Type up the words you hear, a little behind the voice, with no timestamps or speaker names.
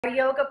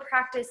yoga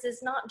practice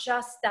is not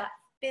just that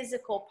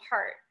physical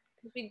part.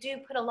 We do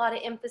put a lot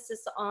of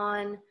emphasis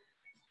on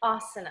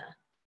asana.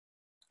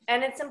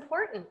 And it's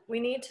important. We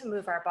need to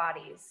move our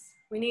bodies.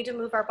 We need to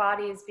move our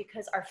bodies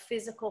because our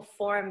physical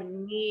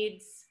form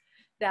needs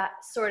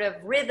that sort of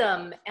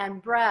rhythm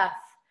and breath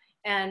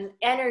and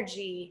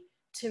energy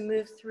to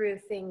move through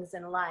things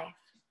in life.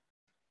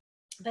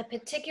 But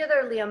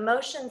particularly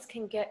emotions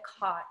can get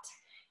caught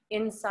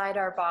inside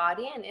our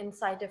body and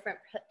inside different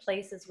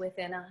places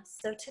within us.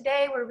 So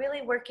today we're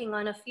really working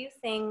on a few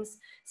things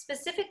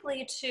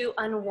specifically to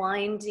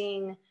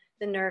unwinding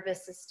the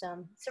nervous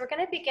system. So we're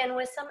going to begin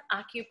with some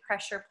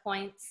acupressure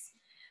points.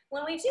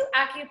 When we do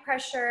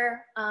acupressure,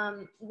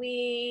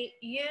 we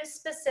use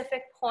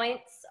specific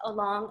points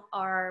along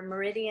our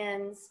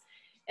meridians,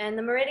 and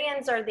the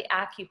meridians are the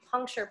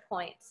acupuncture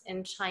points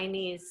in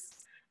Chinese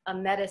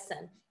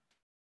medicine.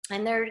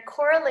 And they're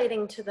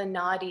correlating to the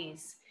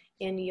nadis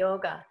in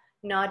yoga.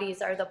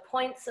 Nadis are the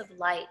points of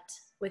light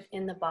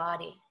within the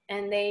body,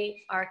 and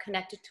they are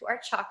connected to our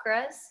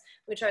chakras,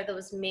 which are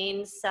those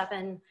main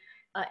 7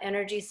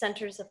 energy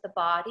centers of the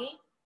body,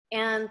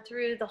 and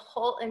through the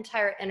whole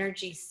entire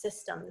energy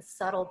system, the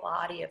subtle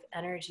body of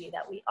energy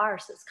that we are.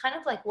 So it's kind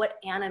of like what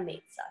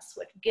animates us,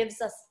 what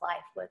gives us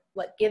life,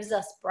 what gives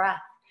us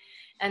breath.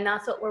 And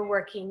that's what we're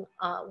working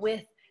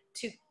with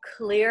to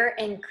clear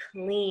and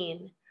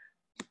clean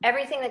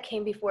everything that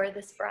came before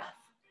this breath.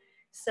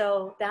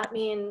 So that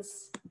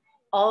means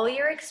all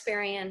your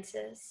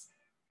experiences,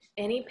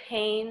 any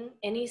pain,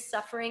 any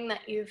suffering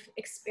that you've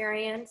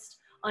experienced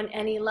on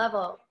any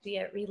level, be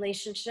it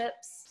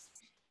relationships,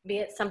 be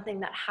it something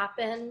that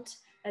happened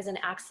as an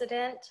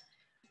accident,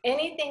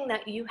 anything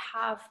that you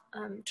have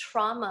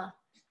trauma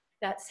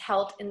that's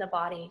held in the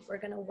body, we're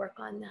going to work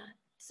on that.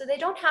 So they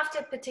don't have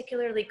to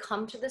particularly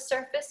come to the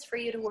surface for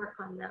you to work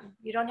on them.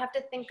 You don't have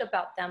to think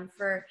about them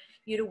for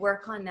you to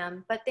work on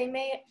them, but they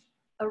may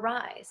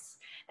arise.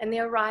 And they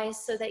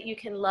arise so that you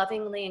can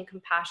lovingly and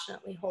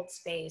compassionately hold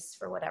space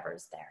for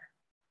whatever's there.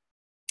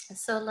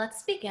 So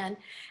let's begin.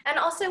 And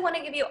also I want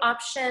to give you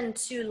option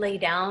to lay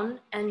down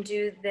and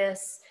do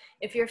this.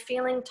 If you're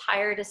feeling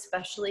tired,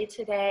 especially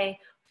today,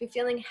 if you're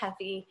feeling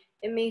heavy,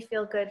 it may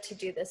feel good to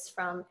do this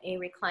from a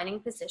reclining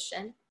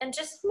position, and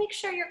just make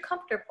sure you're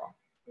comfortable.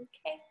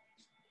 Okay,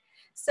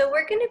 so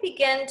we're going to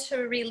begin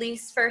to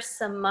release first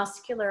some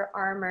muscular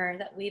armor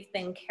that we've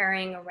been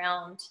carrying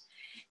around.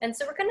 And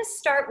so we're going to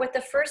start with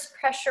the first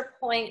pressure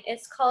point.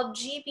 It's called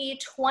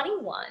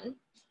GB21.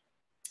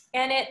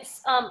 And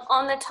it's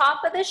on the top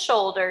of the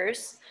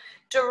shoulders,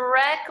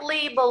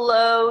 directly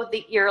below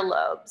the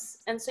earlobes.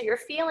 And so you're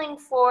feeling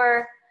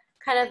for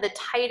kind of the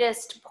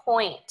tightest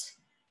point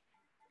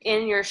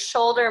in your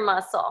shoulder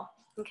muscle.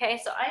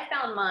 Okay, so I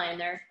found mine.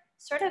 They're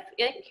sort of,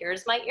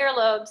 here's my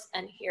earlobes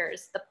and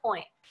here's the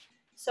point.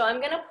 So I'm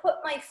going to put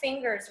my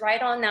fingers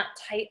right on that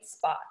tight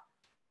spot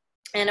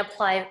and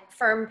apply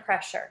firm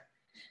pressure.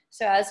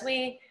 So as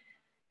we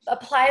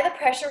apply the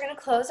pressure, we're going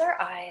to close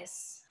our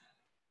eyes.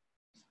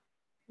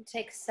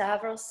 Take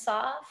several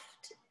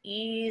soft,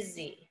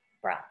 easy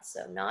breaths.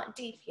 So not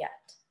deep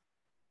yet.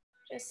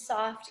 Just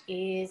soft,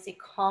 easy,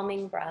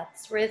 calming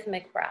breaths,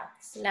 rhythmic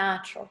breaths,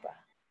 natural breaths.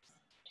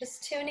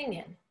 Just tuning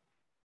in.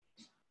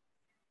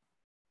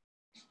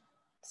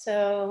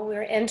 So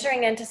we're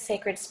entering into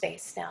sacred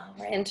space now.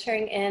 We're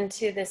entering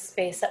into this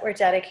space that we're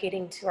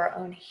dedicating to our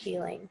own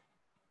healing.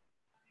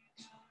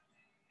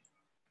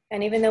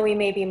 And even though we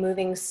may be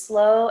moving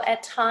slow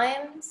at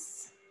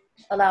times,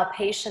 allow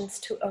patience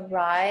to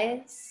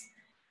arise.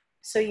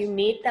 So you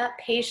meet that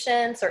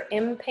patience or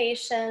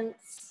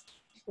impatience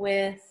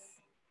with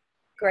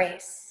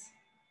grace.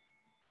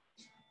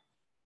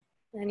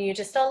 And you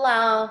just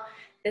allow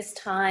this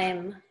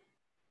time,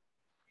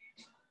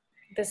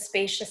 the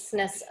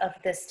spaciousness of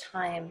this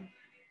time,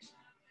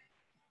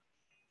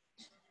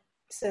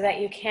 so that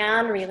you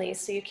can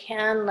release, so you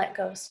can let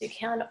go, so you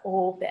can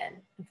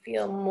open and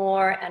feel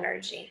more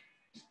energy.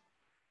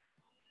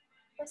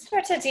 Let's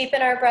start to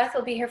deepen our breath.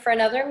 We'll be here for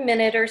another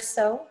minute or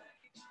so.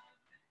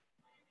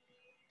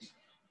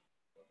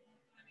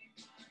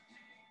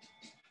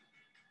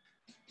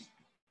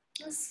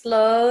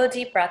 Slow,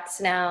 deep breaths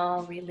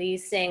now,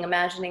 releasing,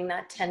 imagining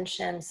that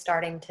tension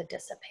starting to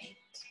dissipate.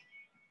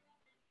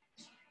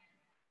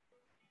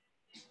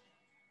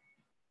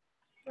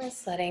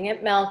 Just letting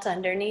it melt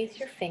underneath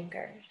your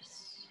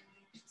fingers.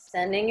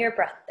 Sending your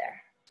breath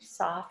there.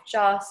 Soft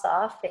jaw,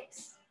 soft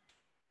face.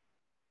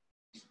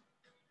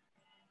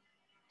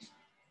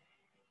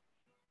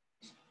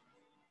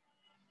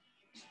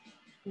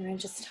 We're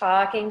just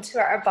talking to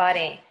our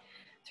body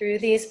through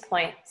these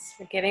points.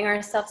 We're giving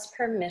ourselves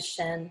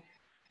permission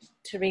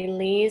to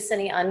release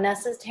any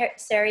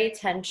unnecessary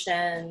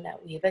tension that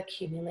we've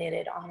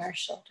accumulated on our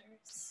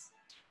shoulders.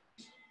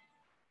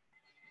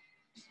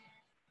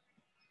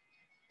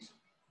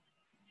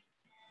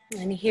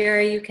 And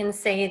here you can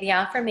say the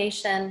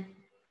affirmation.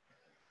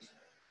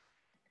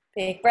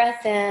 Big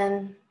breath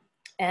in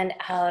and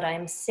out.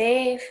 I'm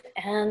safe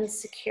and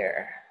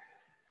secure.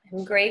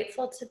 I'm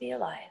grateful to be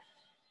alive.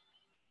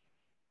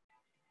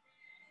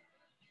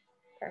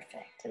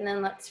 Perfect. And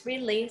then let's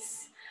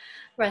release.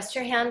 Rest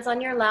your hands on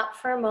your lap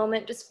for a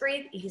moment. Just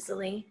breathe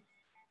easily.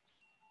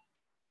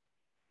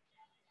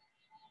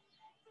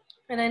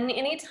 And then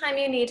anytime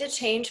you need to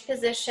change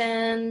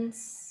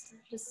positions,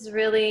 this is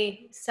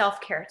really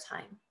self-care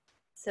time.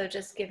 So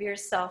just give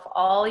yourself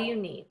all you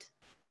need.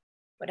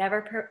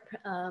 Whatever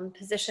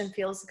position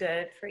feels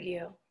good for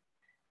you.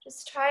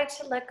 Just try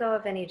to let go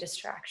of any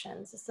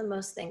distractions. It's the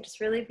most thing. Just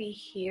really be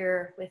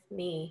here with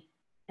me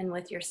and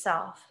with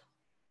yourself,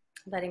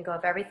 letting go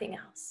of everything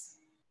else.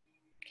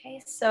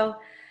 Okay, so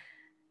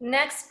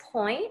next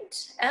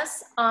point,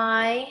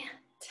 SI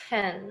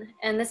 10.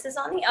 And this is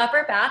on the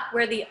upper back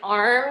where the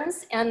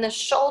arms and the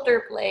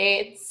shoulder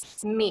blades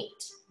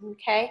meet.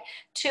 Okay,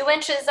 2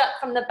 inches up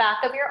from the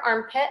back of your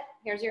armpit.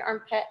 Here's your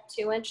armpit,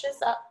 2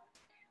 inches up.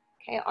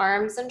 Okay,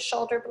 arms and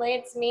shoulder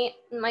blades meet.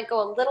 It might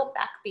go a little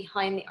back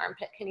behind the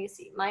armpit. Can you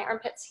see? My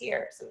armpit's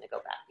here, so I'm gonna go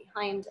back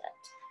behind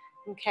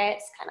it. Okay,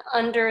 it's kind of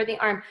under the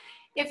arm.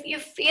 If you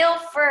feel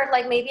for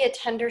like maybe a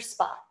tender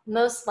spot,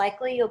 most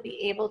likely you'll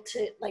be able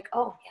to like,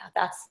 oh yeah,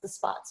 that's the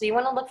spot. So you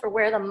wanna look for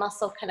where the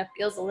muscle kind of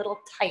feels a little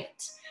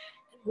tight.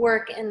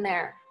 Work in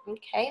there,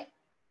 okay?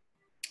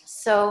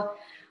 So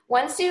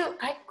once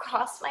I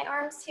cross my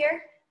arms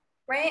here,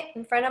 right,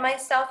 in front of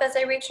myself as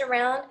I reach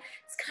around,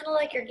 it's kind of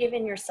like you're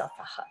giving yourself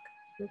a hug.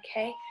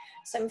 Okay,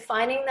 so I'm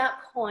finding that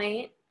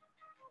point.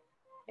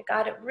 I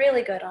got it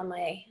really good on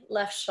my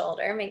left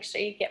shoulder. Make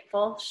sure you get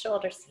full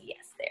shoulders.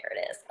 Yes, there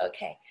it is.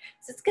 Okay,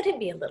 so it's going to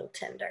be a little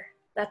tender.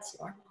 That's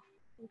normal.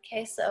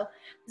 Okay, so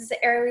this is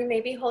the area we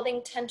may be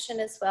holding tension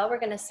as well. We're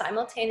going to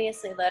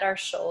simultaneously let our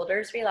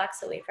shoulders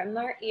relax away from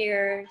our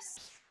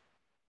ears.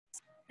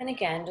 And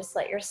again, just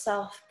let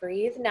yourself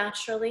breathe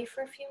naturally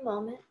for a few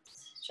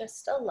moments,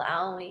 just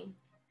allowing.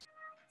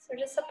 So we're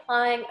just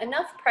applying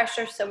enough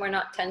pressure so we're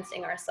not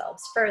tensing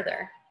ourselves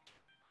further.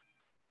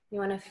 You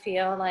want to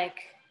feel like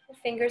the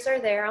fingers are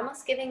there,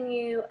 almost giving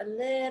you a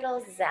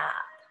little zap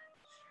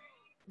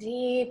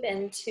deep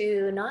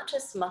into not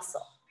just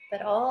muscle,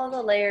 but all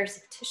the layers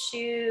of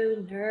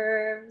tissue,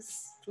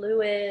 nerves,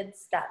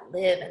 fluids that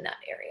live in that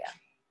area.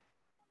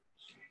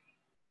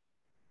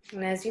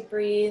 And as you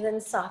breathe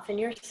and soften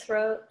your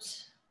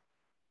throat,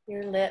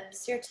 your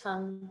lips, your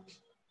tongue,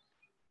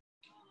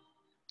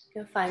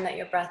 you'll find that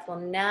your breath will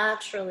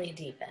naturally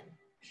deepen.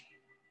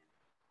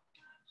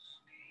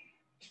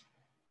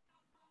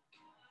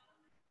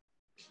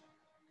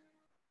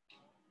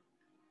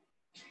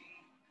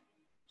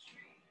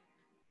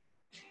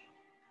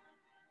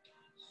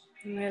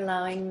 And we're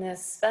allowing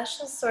this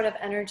special sort of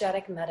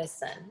energetic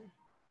medicine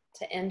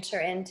to enter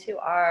into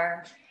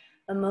our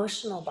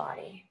emotional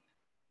body,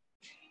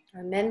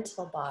 our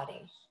mental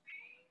body,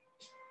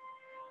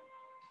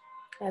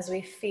 as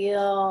we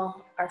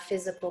feel our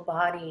physical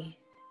body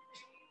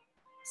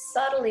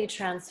subtly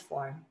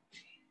transform.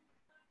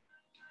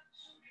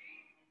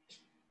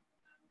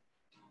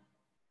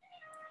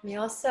 We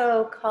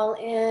also call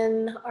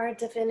in our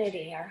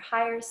divinity, our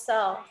higher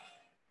self,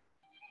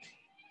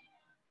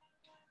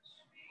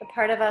 the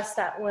part of us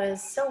that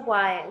was so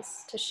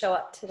wise to show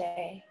up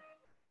today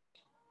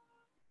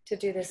to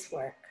do this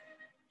work.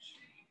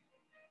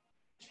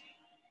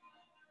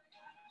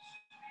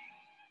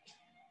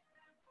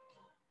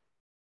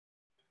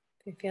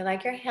 If you feel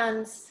like your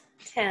hands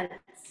tense,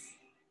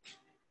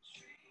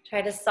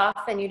 try to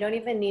soften. You don't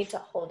even need to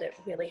hold it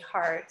really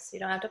hard, so you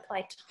don't have to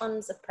apply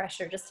tons of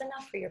pressure, just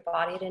enough for your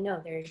body to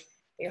know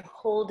you're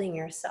holding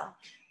yourself.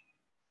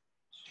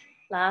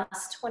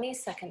 Last 20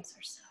 seconds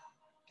or so.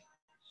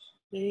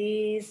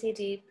 Easy,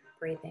 deep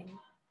breathing.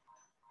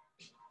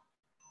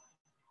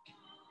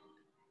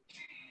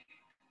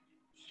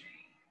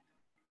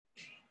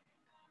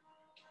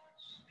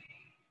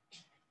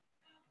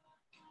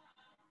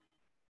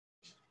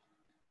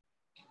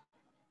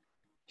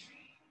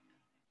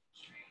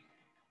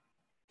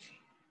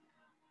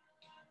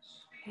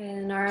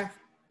 And our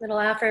little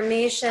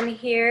affirmation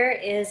here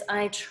is,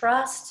 I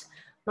trust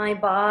my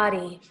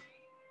body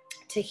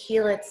to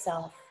heal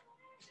itself.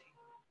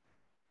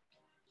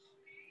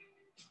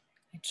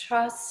 I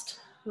trust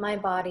my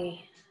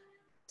body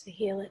to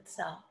heal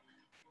itself.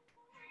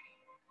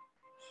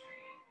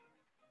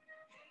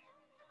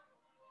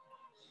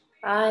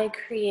 I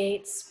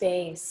create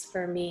space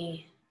for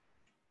me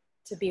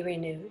to be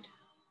renewed.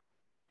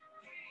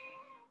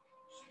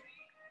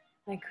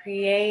 I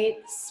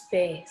create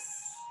space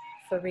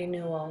for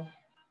renewal.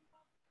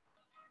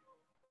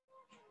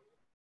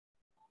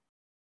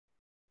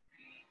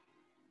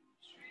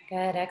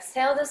 Good.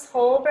 Exhale this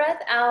whole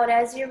breath out.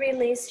 As you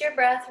release your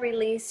breath,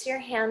 release your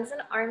hands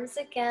and arms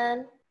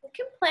again. You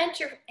can plant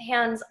your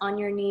hands on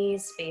your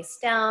knees face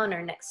down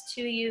or next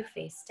to you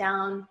face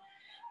down,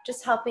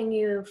 just helping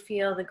you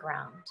feel the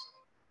ground.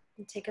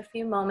 And take a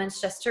few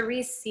moments just to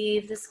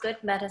receive this good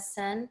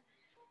medicine.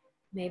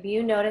 Maybe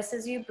you notice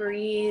as you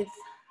breathe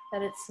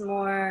that it's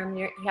more,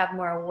 you have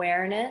more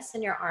awareness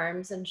in your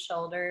arms and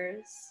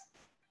shoulders.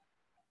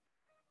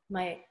 You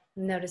might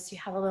notice you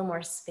have a little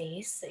more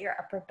space at your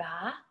upper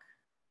back.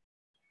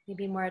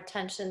 Maybe more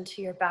attention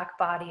to your back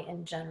body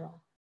in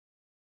general.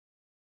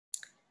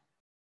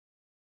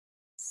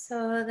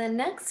 So the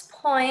next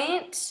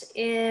point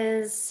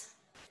is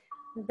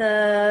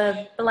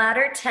the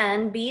bladder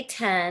 10,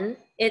 B10.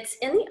 It's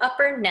in the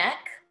upper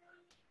neck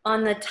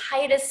on the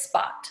tightest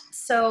spot.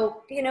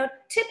 So, you know,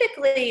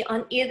 typically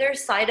on either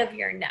side of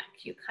your neck,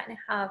 you kind of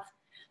have,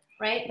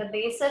 right, the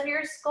base of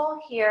your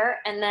skull here,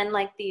 and then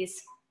like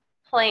these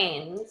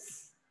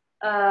planes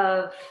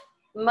of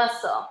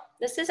muscle.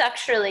 This is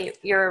actually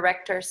your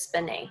erector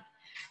spinae,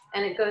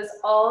 and it goes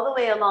all the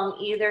way along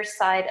either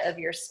side of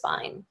your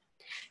spine.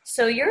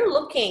 So you're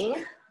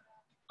looking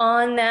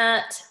on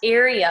that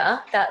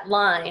area, that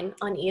line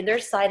on either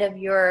side of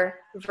your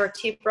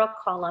vertebral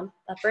column,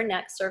 upper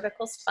neck,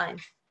 cervical spine,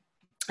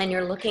 and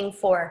you're looking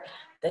for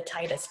the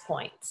tightest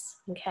points,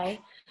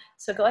 okay?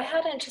 So go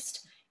ahead and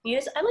just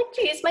use, I like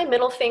to use my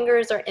middle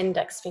fingers or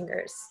index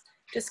fingers,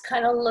 just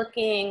kind of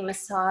looking,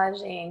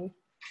 massaging.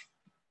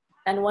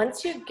 And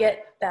once you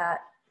get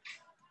that,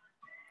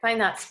 find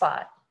that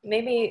spot.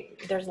 Maybe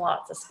there's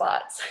lots of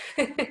spots.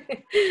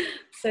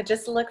 So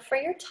just look for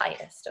your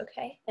tightest,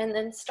 okay? And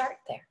then start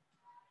there.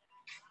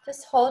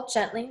 Just hold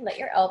gently, let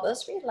your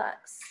elbows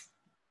relax.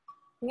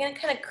 You're gonna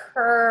kind of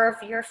curve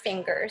your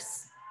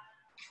fingers.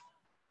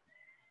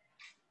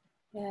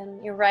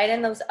 And you're right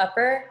in those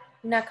upper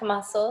neck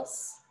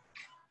muscles.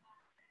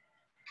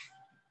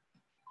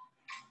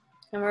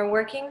 And we're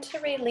working to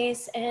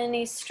release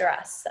any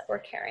stress that we're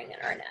carrying in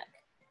our neck.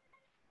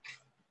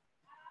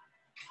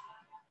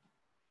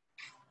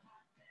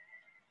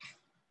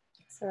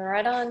 So we're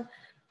right on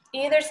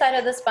either side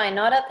of the spine,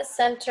 not at the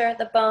center of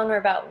the bone. We're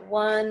about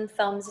 1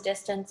 thumb's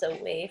distance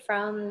away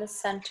from the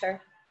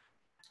center.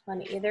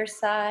 On either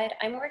side,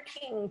 I'm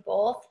working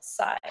both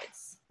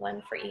sides,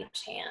 1 for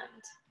each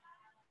hand.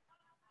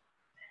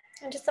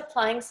 And just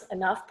applying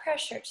enough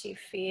pressure to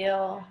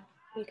feel.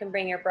 You can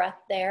bring your breath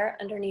there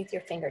underneath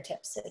your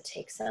fingertips. So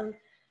take some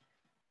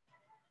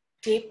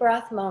deep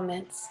breath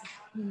moments.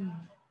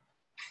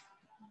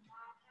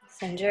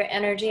 Send your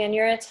energy and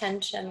your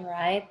attention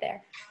right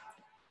there.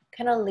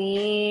 Kind of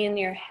lean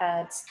your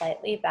head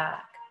slightly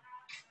back.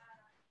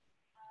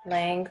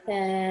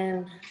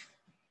 Lengthen.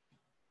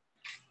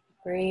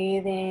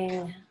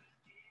 Breathing.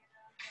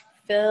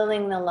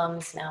 Filling the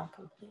lungs now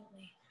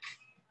completely.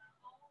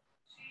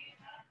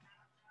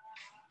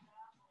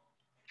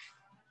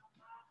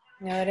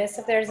 Notice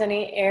if there's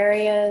any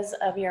areas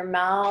of your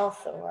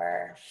mouth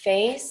or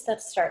face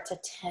that start to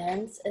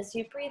tense as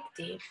you breathe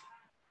deep.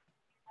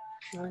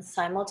 And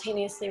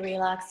simultaneously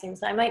relaxing.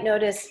 So I might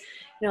notice,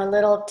 you know, a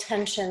little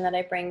tension that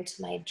I bring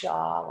to my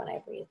jaw when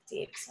I breathe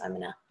deep. So I'm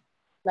gonna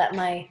let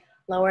my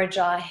lower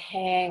jaw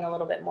hang a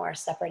little bit more,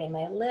 separating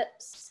my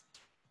lips.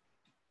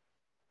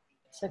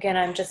 So again,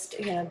 I'm just,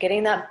 you know,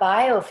 getting that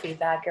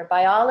biofeedback. Your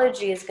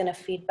biology is gonna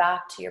feed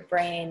back to your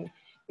brain.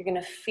 You're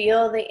gonna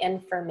feel the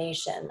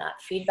information, that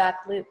feedback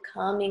loop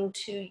coming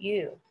to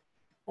you.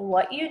 And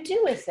what you do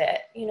with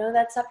it, you know,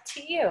 that's up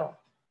to you.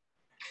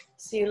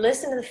 So you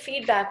listen to the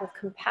feedback with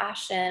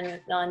compassion,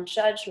 with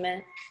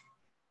non-judgment.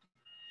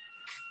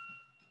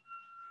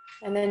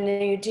 And then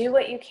you do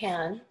what you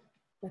can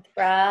with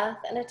breath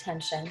and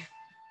attention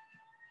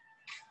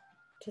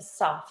to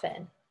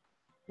soften,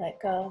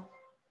 let go.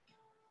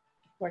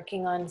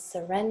 Working on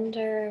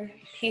surrender,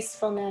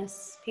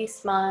 peacefulness,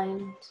 peace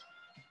mind.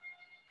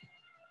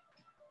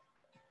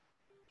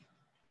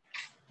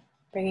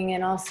 Bringing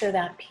in also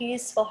that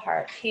peaceful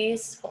heart,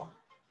 peaceful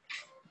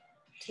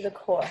to the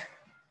core.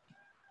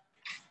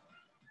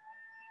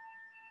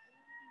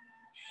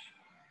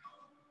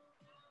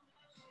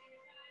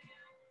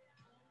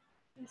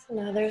 Just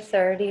another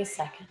 30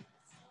 seconds.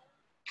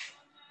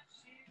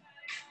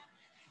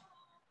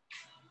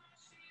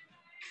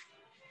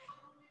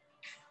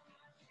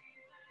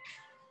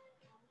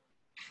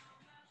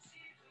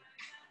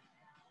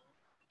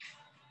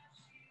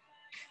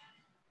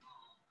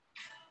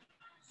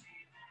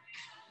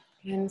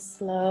 And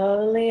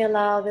slowly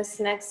allow this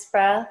next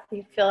breath.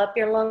 You fill up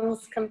your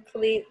lungs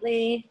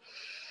completely.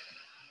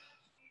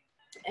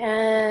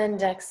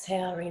 And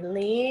exhale,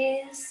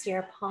 release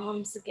your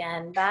palms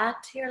again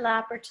back to your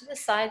lap or to the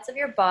sides of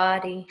your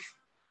body.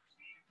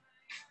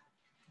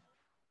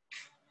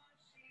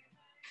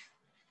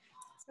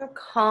 So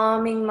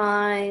calming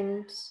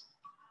mind.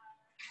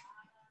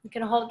 You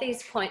can hold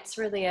these points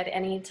really at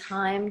any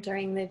time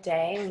during the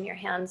day when your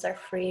hands are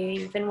free,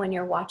 even when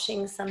you're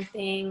watching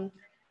something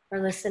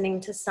or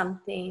listening to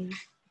something.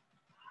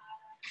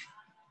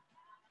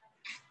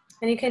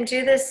 And you can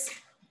do this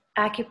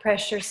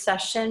acupressure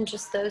session,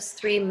 just those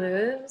 3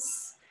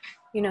 moves,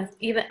 you know,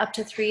 even up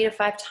to 3 to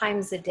 5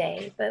 times a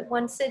day. But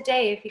once a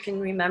day, if you can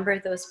remember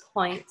those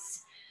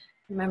points,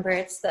 remember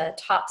it's the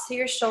tops of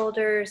your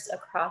shoulders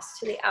across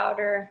to the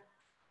outer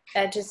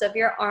edges of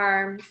your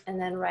arm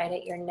and then right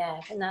at your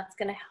neck. And that's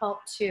going to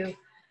help to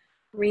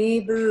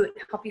reboot,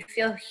 help you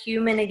feel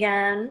human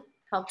again,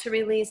 help to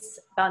release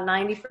about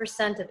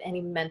 90% of any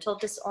mental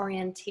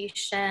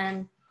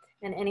disorientation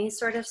and any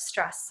sort of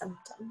stress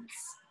symptoms.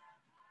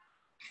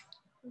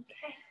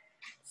 Okay,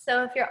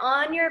 So if you're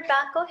on your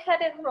back, go ahead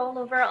and roll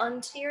over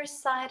onto your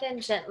side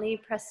and gently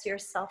press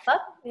yourself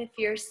up. If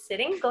you're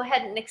sitting, go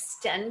ahead and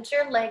extend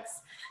your legs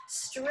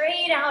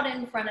straight out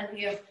in front of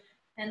you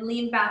and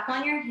lean back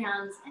on your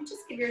hands and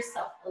just give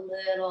yourself a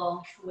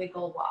little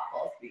wiggle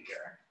wobble through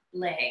your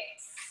legs.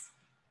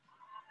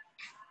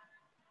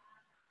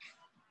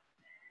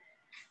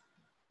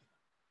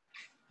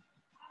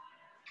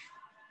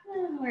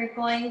 And we're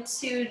going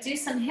to do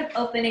some hip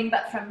opening,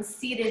 but from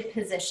seated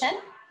position.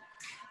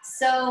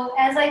 So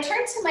as I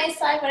turn to my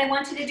side, what I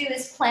want you to do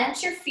is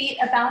plant your feet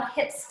about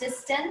hips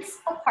distance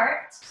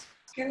apart.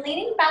 If you're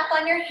leaning back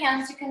on your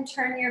hands, you can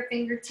turn your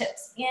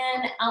fingertips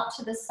in, out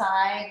to the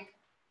side,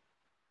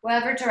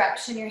 whatever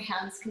direction your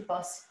hands can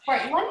both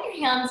support. You want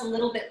your hands a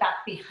little bit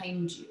back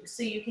behind you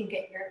so you can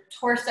get your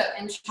torso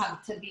and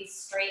trunk to be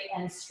straight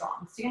and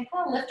strong. So you can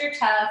kind of lift your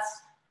chest,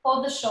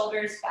 hold the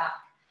shoulders back.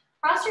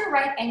 Cross your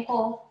right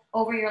ankle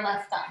over your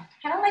left thigh,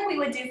 kind of like we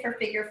would do for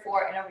figure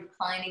 4 in a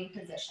reclining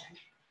position.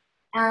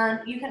 And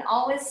you can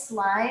always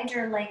slide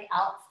your leg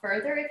out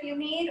further if you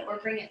need, or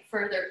bring it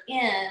further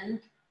in,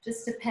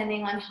 just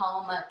depending on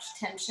how much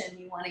tension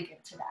you want to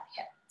give to that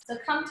hip. So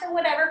come to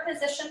whatever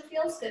position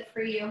feels good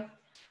for you.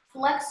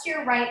 Flex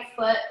your right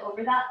foot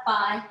over that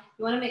thigh.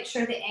 You want to make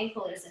sure the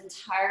ankle is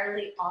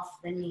entirely off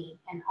the knee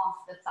and off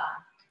the thigh.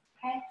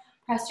 Okay?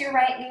 Press your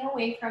right knee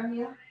away from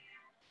you.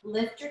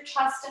 Lift your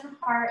chest and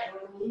heart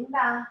and lean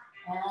back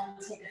and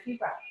take a few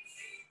breaths.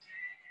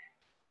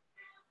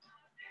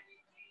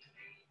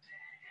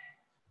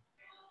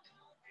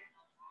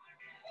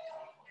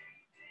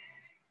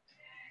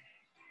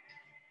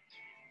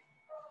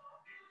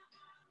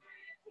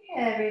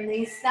 Good,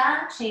 release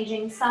that,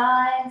 changing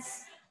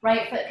sides.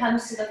 Right foot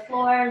comes to the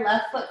floor,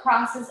 left foot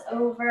crosses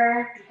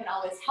over. You can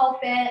always help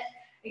it.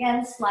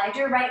 Again, slide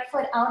your right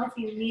foot out if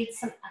you need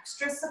some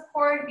extra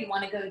support. If you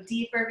want to go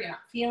deeper, if you're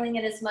not feeling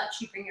it as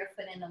much, you bring your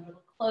foot in a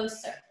little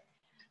closer.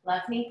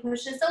 Left knee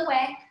pushes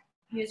away.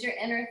 Use your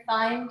inner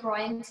thigh and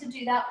groin to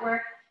do that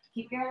work.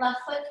 Keep your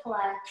left foot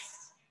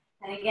flexed.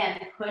 And again,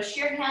 push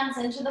your hands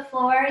into the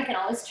floor. You can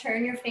always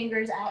turn your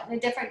fingers out in a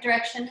different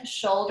direction.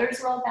 Shoulders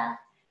roll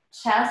back.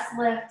 Chest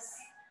lifts.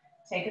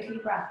 Take a few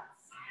breaths.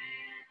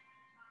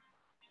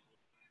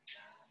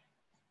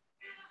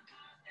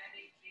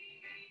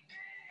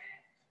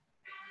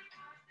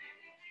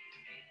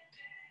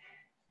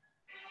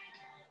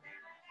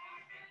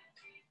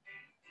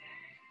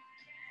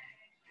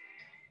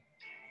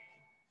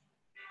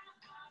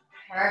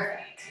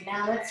 Perfect.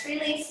 Now let's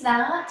release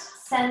that.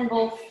 Send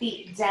both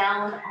feet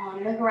down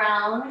on the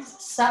ground.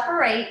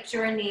 Separate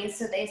your knees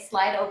so they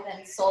slide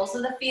open. Soles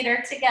of the feet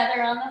are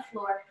together on the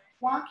floor.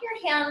 Walk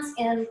your hands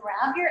in,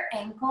 grab your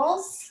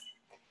ankles.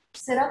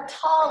 Sit up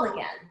tall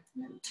again.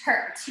 And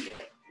turn to you.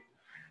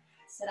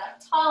 Sit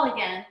up tall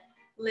again.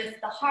 Lift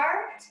the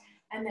heart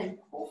and then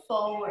pull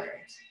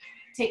forward.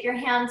 Take your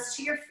hands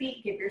to your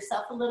feet. Give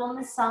yourself a little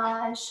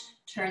massage.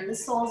 Turn the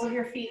soles of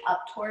your feet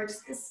up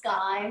towards the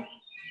sky,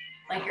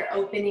 like you're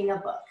opening a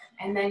book.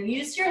 And then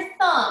use your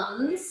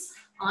thumbs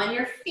on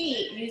your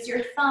feet. Use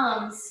your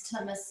thumbs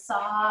to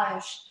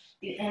massage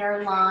the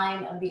inner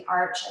line of the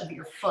arch of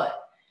your foot.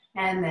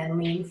 And then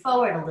lean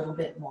forward a little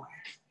bit more.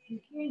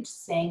 Okay,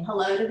 just saying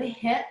hello to the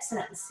hips and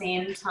at the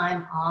same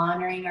time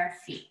honoring our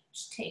feet.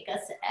 Just take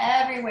us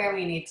everywhere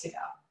we need to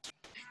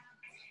go.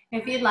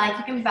 If you'd like,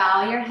 you can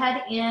bow your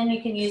head in.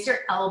 You can use your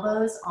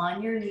elbows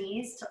on your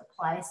knees to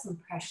apply some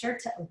pressure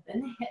to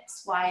open the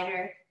hips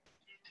wider.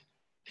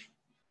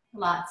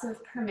 Lots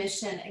of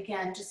permission.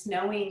 Again, just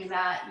knowing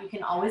that you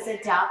can always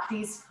adapt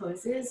these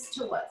poses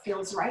to what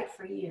feels right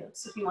for you.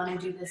 So if you want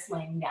to do this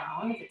laying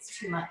down, if it's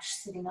too much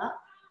sitting up,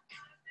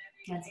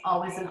 that's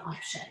always an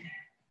option.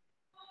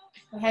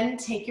 Go ahead and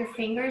take your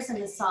fingers and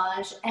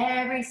massage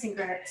every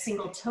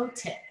single toe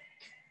tip.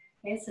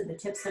 Okay, so the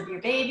tips of your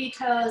baby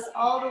toes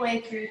all the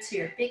way through to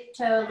your big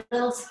toe,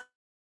 little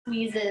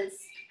squeezes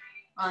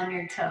on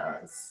your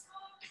toes.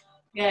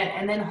 Good,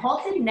 and then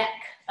hold the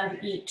neck of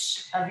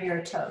each of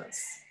your toes.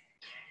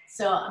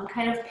 So I'm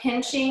kind of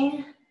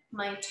pinching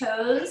my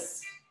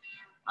toes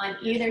on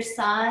either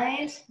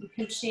side, I'm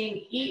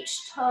pinching each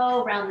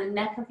toe around the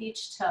neck of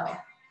each toe,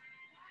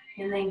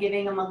 and then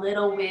giving them a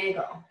little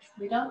wiggle.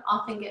 We don't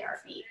often get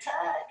our feet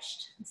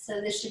touched, so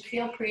this should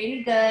feel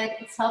pretty good.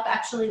 It's help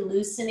actually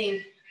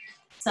loosening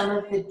some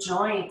of the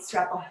joints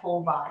throughout the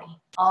whole body.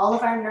 All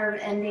of our nerve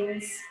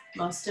endings,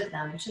 most of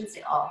them, I shouldn't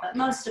say all, but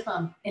most of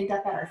them end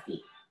up at our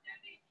feet.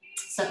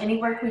 So any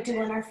work we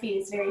do on our feet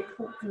is very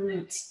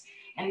potent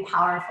and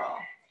powerful.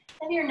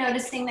 If you're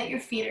noticing that your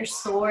feet are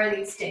sore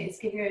these days,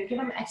 give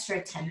them extra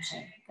attention.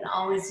 You can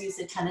always use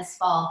a tennis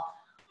ball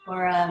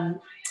or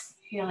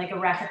like a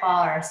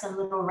racquetball or some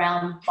little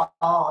round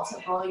ball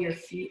to roll your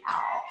feet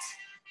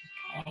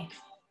out. Okay.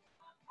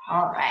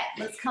 All right,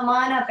 let's come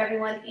on up,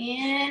 everyone.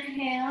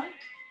 Inhale.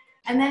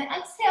 And then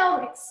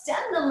exhale,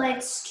 extend the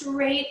legs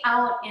straight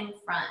out in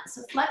front.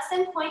 So flex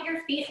and point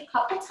your feet a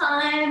couple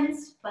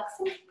times. Flex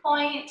and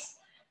point.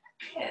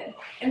 Good.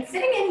 And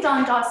sitting in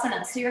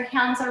Dandasana, so your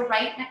hands are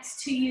right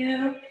next to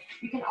you.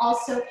 You can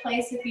also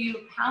place, if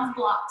you have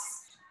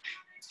blocks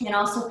You can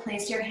also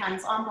place your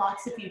hands on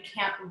blocks if you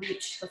can't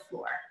reach the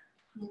floor.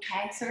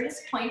 Okay, so we're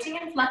just pointing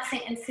and flexing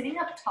and sitting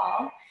up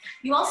tall.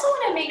 You also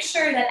want to make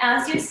sure that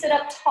as you sit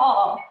up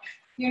tall,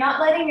 you're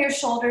not letting your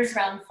shoulders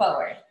round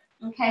forward.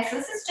 Okay, so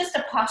this is just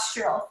a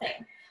postural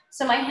thing.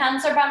 So my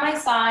hands are by my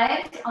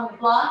side on the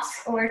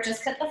blocks or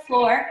just at the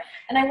floor,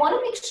 and I want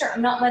to make sure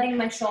I'm not letting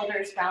my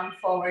shoulders round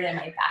forward and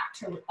my back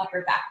to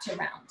upper back to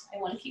round. I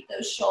want to keep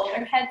those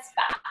shoulder heads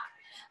back.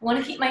 I want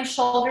to keep my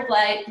shoulder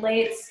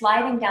blades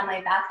sliding down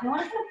my back, and I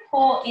want to kind of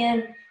pull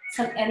in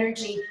some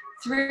energy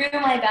through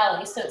my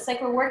belly. So it's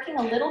like we're working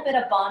a little bit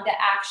of bandha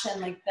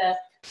action, like the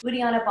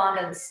Uddiyana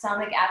bandha, the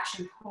stomach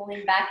action,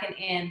 pulling back and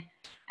in.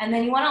 And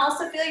then you want to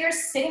also feel your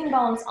sitting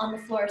bones on the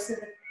floor. So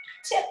the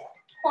tip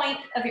point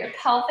of your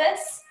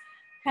pelvis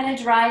kind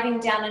of driving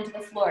down into the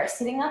floor.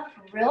 Sitting up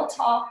real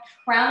tall,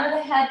 crown of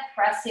the head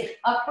pressing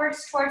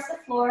upwards towards the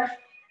floor,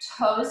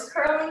 toes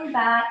curling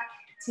back,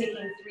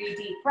 taking 3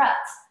 deep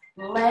breaths.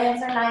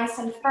 Legs are nice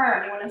and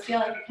firm. You want to feel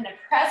like you're kind of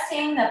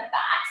pressing the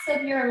backs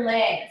of your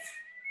legs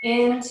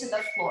into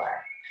the floor.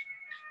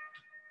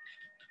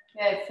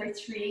 Good, for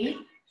 3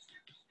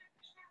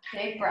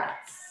 big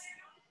breaths.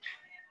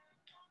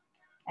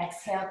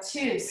 Exhale,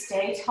 2,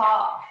 stay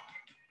tall.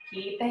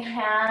 Keep the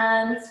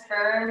hands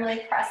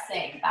firmly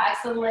pressing,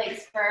 backs of the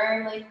legs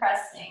firmly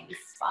pressing,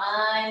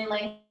 spine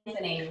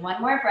lengthening.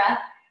 1 more breath.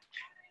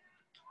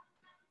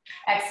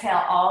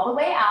 Exhale all the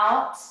way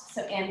out,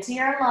 so empty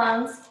your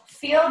lungs.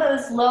 Feel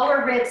those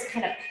lower ribs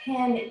kind of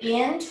pin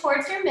in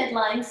towards your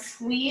midline.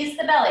 Squeeze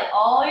the belly,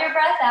 all your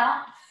breath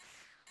out.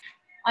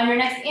 On your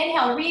next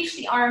inhale, reach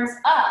the arms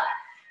up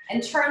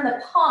and turn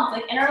the palms,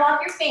 like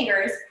interlock your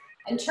fingers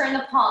and turn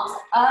the palms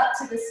up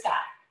to the sky.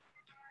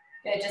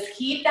 Good, just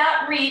keep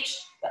that reach,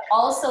 but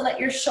also let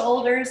your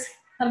shoulders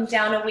come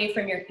down away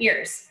from your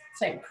ears.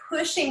 So I'm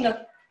pushing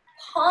the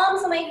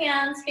palms of my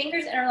hands,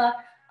 fingers interlock,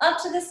 up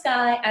to the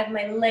sky. I have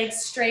my legs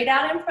straight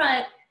out in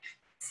front.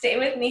 Stay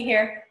with me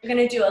here. We're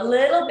gonna do a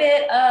little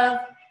bit of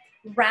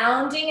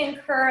rounding and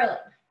curling.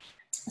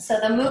 So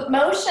the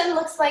motion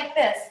looks like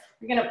this.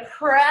 We're gonna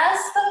press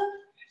the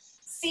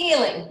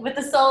ceiling with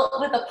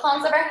the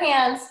palms of our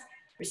hands.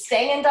 We're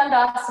staying in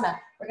Dandasana.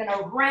 We're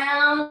gonna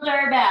round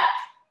our back.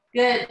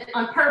 Good,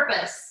 on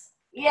purpose.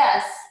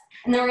 Yes.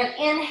 And then we're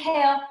gonna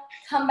inhale,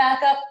 come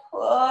back up,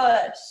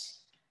 push,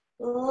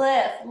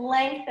 lift,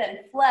 lengthen,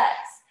 flex,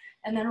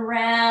 and then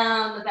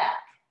round the back.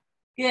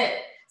 Good.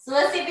 So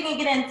let's see if we can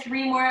get in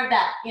 3 more of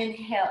that.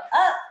 Inhale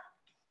up.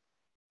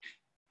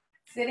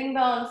 Sitting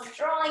bones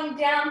drawing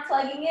down,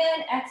 plugging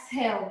in.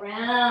 Exhale,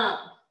 round.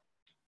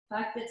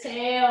 Tuck the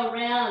tail,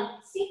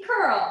 round. See,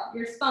 curl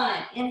your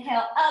spine.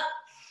 Inhale up.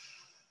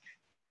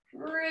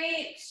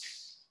 Reach.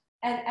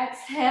 And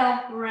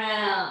exhale,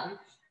 round.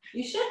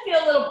 You should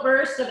feel a little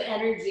burst of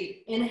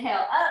energy.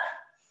 Inhale up.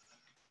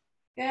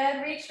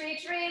 Good, reach,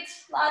 reach, reach.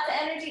 Lots of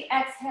energy.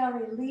 Exhale,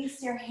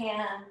 release your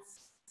hands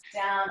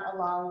down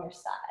along your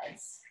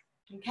sides.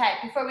 Okay,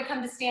 before we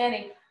come to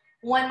standing,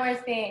 one more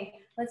thing.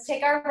 Let's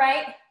take our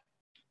right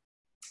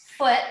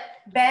foot,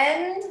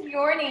 bend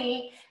your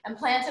knee, and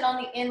plant it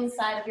on the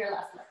inside of your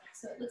left leg.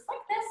 So it looks like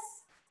this,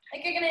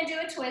 like you're gonna do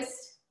a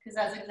twist, because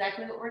that's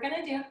exactly what we're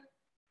gonna do.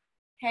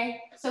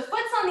 Okay, so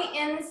foot's on the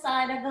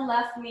inside of the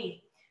left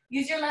knee.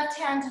 Use your left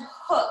hand to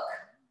hook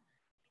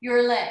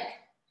your leg.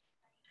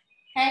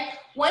 Okay,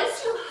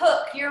 once you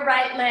hook your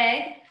right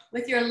leg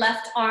with your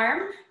left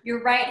arm,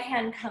 your right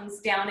hand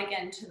comes down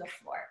again to the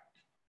floor.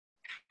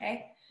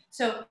 Okay,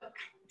 so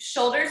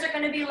shoulders are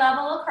gonna be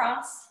level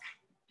across.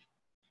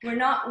 We're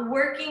not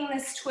working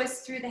this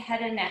twist through the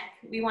head and neck.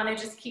 We wanna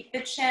just keep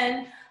the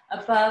chin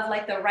above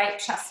like the right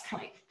chest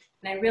point.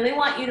 And I really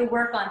want you to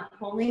work on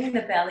pulling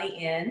the belly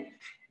in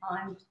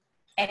on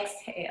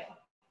exhale.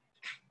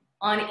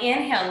 On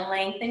inhale,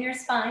 lengthen your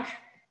spine.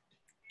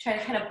 Try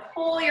to kind of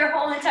pull your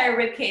whole entire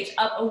rib cage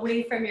up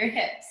away from your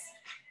hips.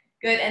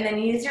 Good, and then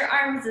use your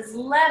arms as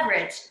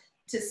leverage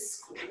to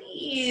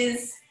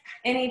squeeze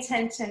any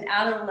tension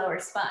out of the lower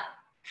spine.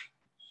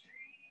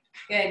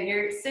 Good,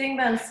 your sitting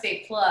bones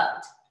stay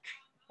plugged,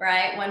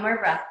 right? 1 more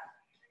breath.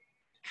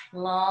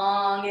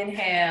 Long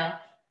inhale,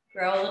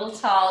 grow a little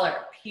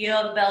taller,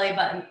 peel the belly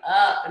button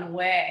up and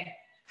away.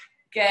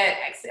 Good,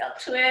 exhale,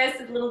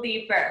 twist a little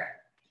deeper.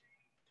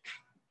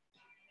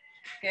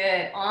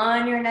 Good,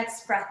 on your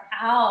next breath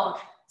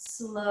out,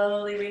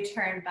 slowly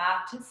return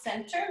back to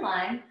center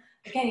line.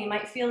 Again, you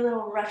might feel a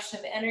little rush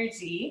of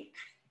energy.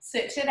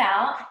 Switch it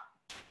out.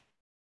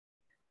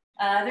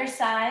 Other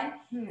side,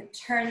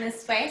 turn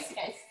this way so you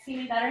guys see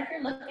me better if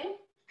you're looking.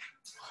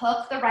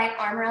 Hook the right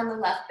arm around the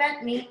left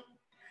bent knee.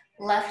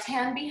 Left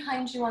hand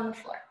behind you on the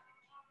floor.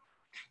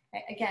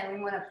 Okay, again,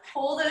 we want to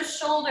pull those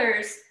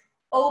shoulders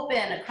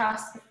open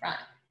across the front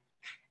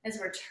as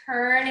we're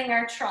turning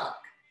our trunk.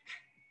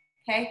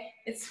 Okay,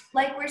 it's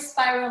like we're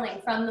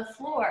spiraling from the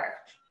floor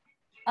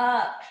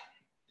up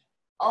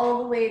all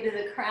the way to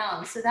the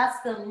crown. So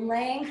that's the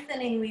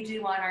lengthening we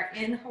do on our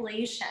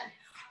inhalation.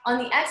 On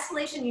the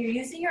exhalation, you're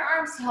using your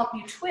arms to help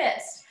you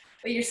twist,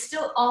 but you're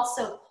still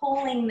also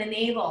pulling the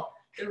navel,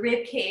 the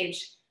rib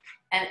cage,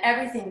 and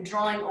everything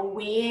drawing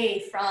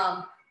away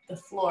from the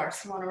floor.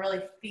 So you want to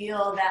really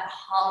feel that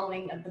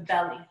hollowing of the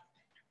belly.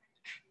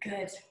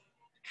 Good.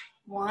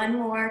 One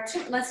more.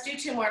 Let's do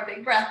 2 more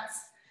big breaths.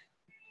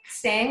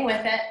 Staying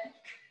with it.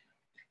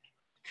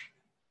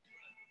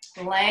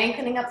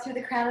 Lengthening up through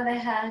the crown of the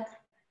head.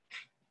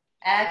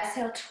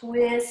 Exhale,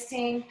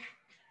 twisting.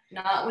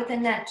 Not with the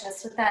neck,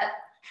 just with that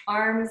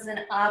arms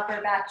and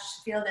upper back.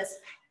 Just feel this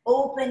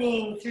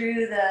opening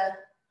through the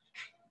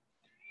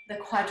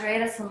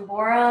quadratus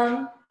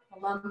lumborum, the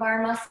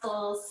lumbar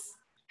muscles,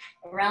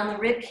 around the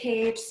rib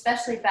cage,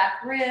 especially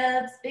back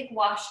ribs, big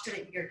wash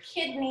to your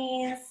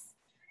kidneys,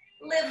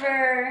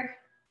 liver,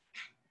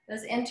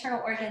 those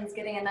internal organs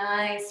getting a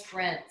nice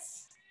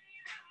rinse.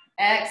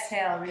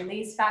 Exhale,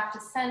 release back to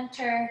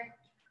center.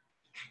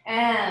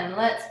 And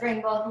let's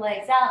bring both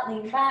legs out,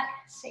 lean back,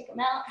 shake them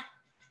out.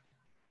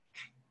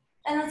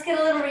 And let's get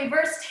a little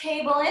reverse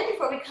table in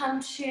before we come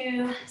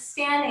to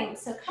standing.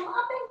 So come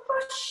up and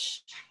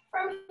push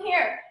from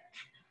here.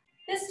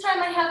 This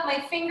time I have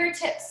my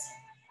fingertips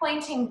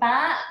pointing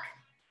back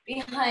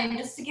behind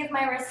just to give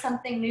my wrist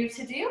something new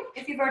to do.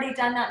 If you've already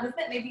done that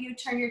movement, maybe you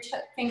turn your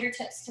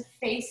fingertips to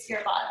face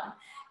your bottom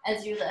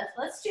as you lift.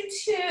 Let's do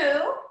 2.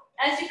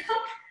 As you come,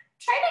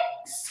 try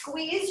to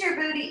squeeze your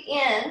booty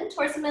in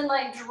towards the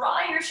midline,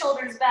 draw your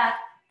shoulders back,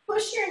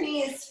 push your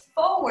knees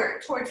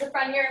forward towards the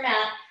front of your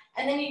mat,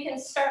 and then you can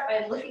start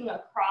by looking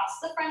across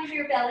the front of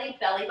your belly,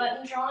 belly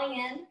button drawing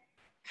in,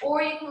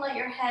 or you can let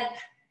your head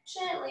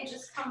gently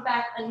just come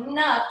back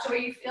enough to where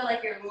you feel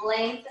like you're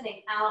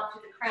lengthening out to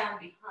the crown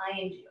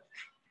behind you.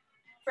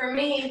 For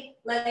me,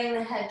 letting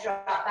the head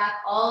drop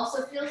back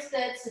also feels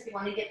good, so if you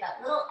want to get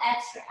that little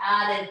extra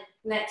added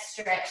neck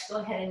stretch, go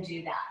ahead and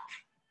do that.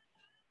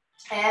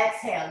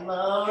 Exhale,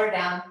 lower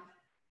down,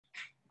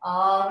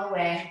 all the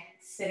way,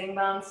 sitting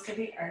bones to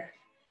the earth.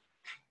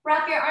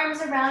 Wrap your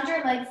arms around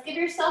your legs, give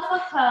yourself a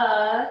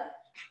hug.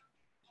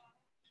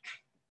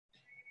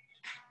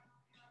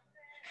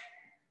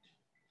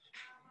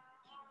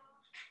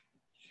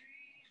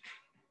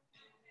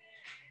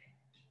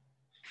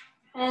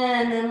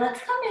 And then let's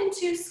come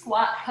into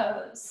squat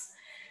pose.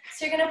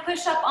 So you're gonna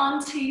push up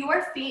onto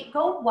your feet,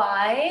 go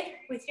wide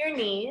with your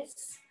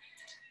knees.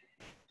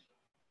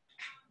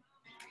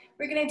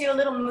 We're gonna do a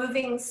little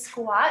moving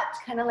squat,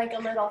 kind of like a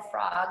little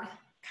frog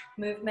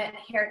movement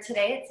here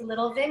today. It's a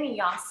little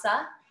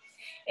vinyasa.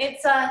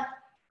 It's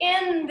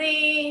in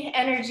the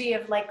energy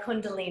of like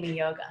Kundalini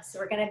yoga. So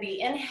we're gonna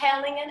be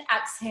inhaling and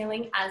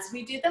exhaling as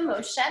we do the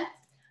motion.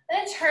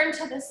 Then turn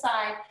to the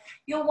side.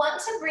 You'll want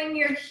to bring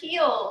your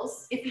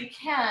heels, if you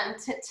can,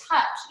 to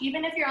touch,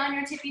 even if you're on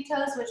your tippy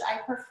toes, which I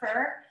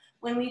prefer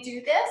when we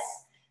do this.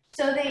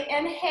 So the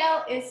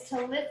inhale is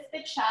to lift the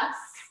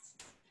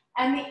chest,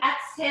 and the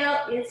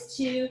exhale is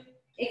to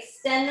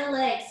extend the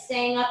legs,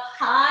 staying up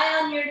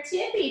high on your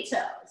tippy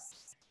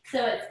toes.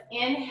 So it's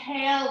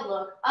inhale,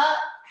 look up,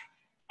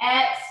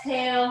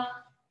 exhale,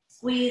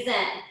 squeeze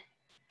in.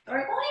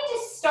 We're going to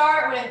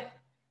start with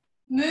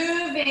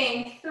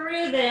moving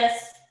through this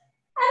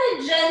at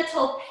a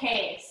gentle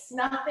pace,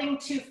 nothing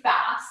too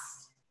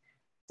fast.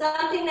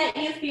 Something that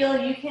you feel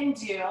you can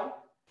do.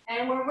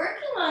 And we're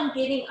working on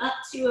getting up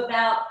to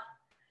about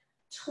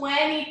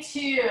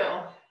 22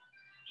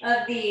 of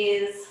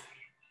these.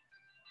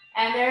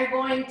 And they're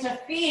going to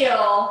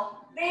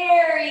feel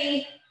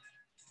very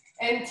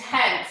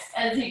intense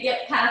as you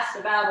get past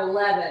about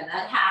 11,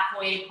 that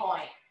halfway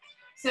point.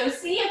 So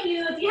see if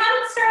you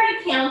haven't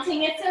started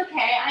counting, it's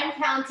okay. I'm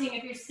counting.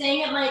 If you're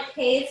staying at my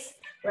pace,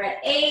 we're at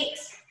 8,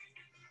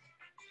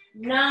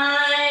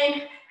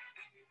 9,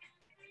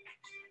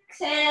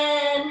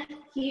 10,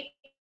 keep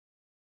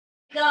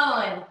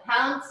going,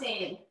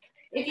 counting.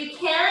 If you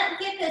can't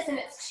get this and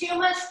it's too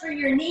much for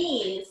your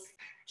knees,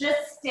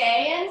 just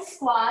stay in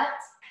squat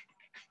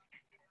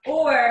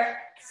or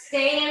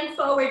stay in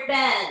forward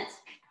bend.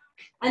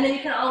 And then you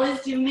can always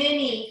do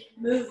mini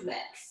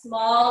movements,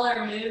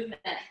 smaller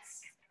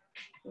movements,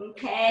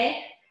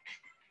 okay?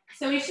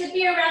 So we should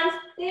be around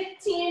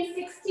 15,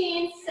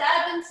 16,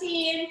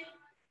 17,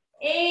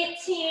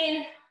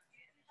 18,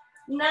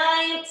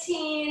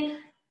 19,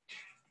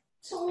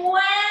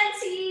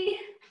 20,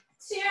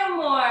 2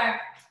 more,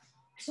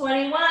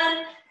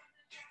 21,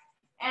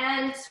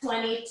 and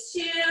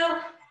 22,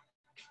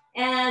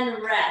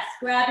 and rest.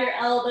 Grab your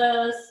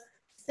elbows,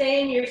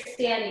 stay in your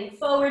standing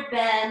forward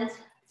bend,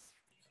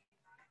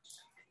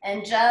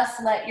 and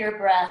just let your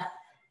breath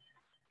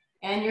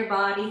and your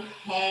body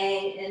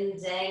hang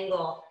and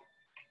dangle.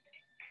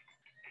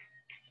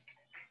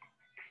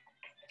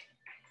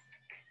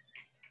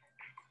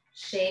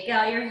 Shake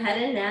out your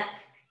head and neck.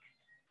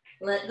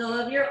 Let go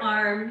of your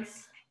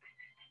arms.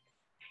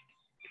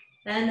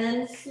 And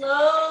then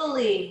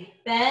slowly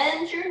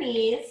bend your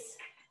knees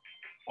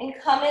and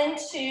come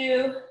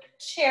into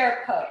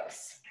chair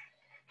pose.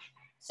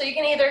 So you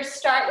can either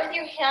start with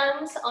your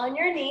hands on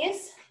your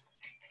knees,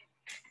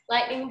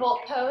 lightning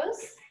bolt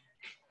pose.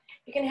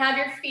 You can have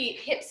your feet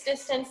hips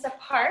distance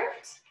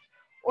apart,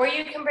 or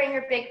you can bring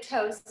your big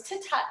toes to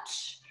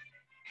touch.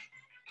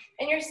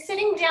 And you're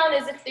sitting down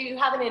as if you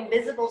have an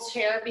invisible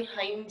chair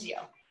behind you.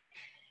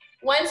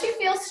 Once you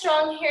feel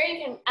strong here,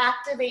 you can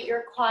activate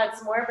your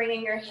quads more,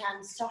 bringing your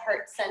hands to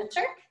heart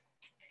center.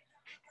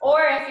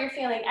 Or if you're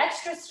feeling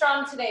extra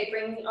strong today,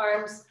 bring the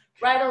arms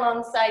right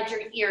alongside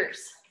your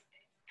ears.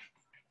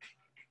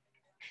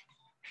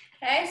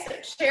 Okay, so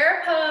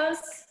chair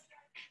pose,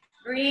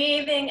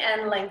 breathing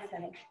and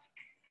lengthening.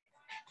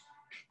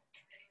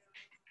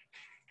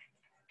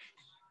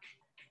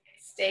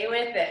 Stay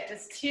with it,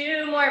 just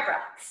 2 more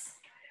breaths.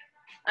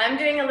 I'm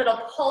doing a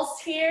little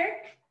pulse here.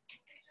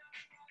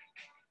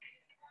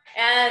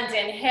 And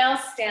inhale,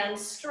 stand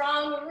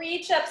strong,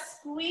 reach up,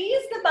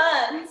 squeeze the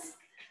buns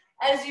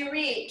as you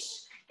reach.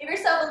 Give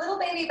yourself a little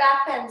baby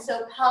back bend,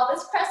 so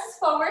pelvis presses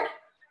forward,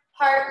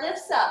 heart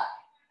lifts up,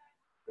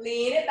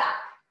 lean it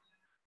back.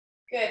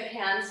 Good,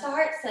 hands to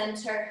heart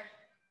center.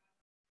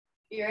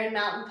 You're in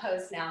mountain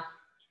pose now.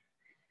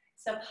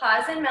 So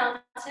pause in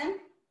mountain.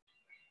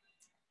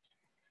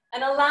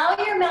 And allow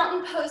your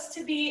mountain pose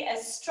to be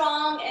as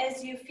strong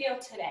as you feel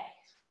today.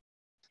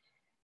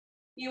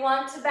 You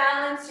want to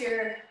balance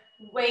your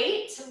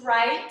weight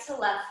right to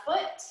left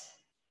foot.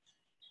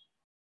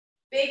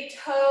 Big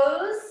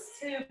toes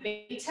to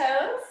big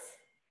toes.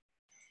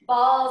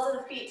 Balls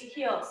of the feet to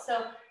heels.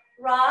 So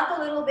rock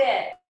a little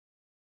bit.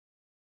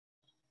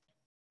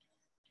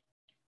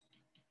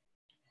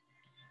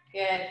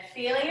 Good,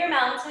 feeling your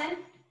mountain.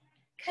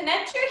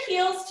 Connect your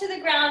heels to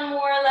the ground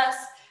more or less,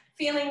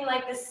 feeling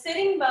like the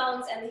sitting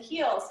bones and the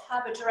heels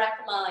have a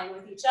direct line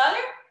with each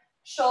other.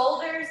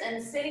 Shoulders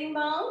and sitting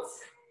bones,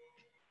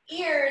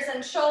 ears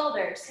and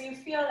shoulders. So you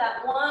feel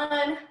that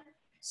one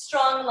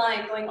strong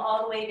line going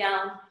all the way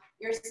down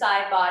your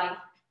side body.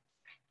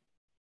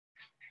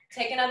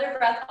 Take another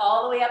breath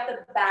all the way up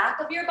the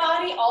back of your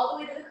body, all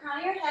the way to the crown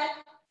of your head.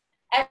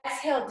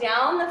 Exhale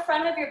down the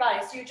front of your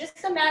body. So you're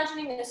just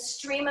imagining a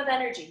stream of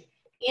energy.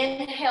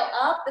 Inhale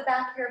up the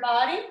back of your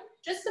body,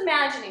 just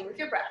imagining with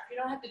your breath. You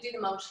don't have to do the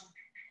motion.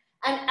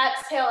 And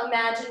exhale,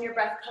 imagine your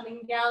breath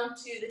coming down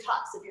to the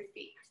tops of your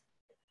feet.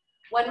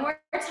 One more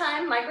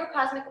time,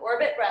 microcosmic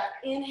orbit breath.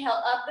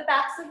 Inhale up the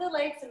backs of the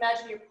legs.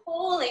 Imagine you're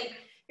pulling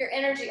your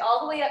energy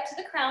all the way up to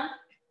the crown.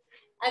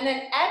 And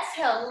then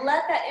exhale,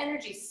 let that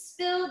energy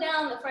spill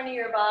down the front of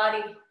your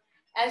body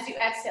as you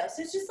exhale.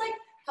 So it's just like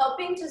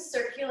helping to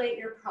circulate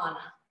your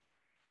prana.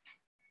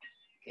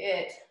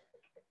 Good.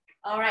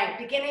 All right,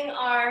 beginning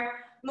our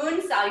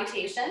moon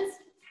salutations.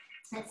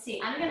 Let's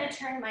see, I'm gonna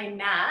turn my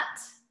mat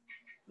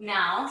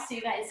now so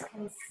you guys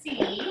can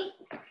see.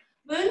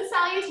 Moon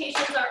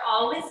salutations are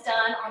always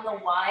done on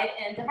the wide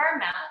end of our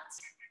mat.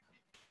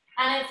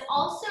 And it's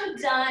also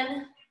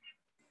done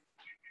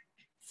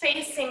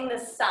facing the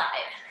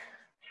side,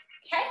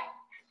 okay?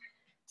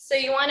 So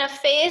you wanna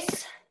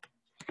face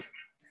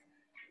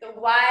the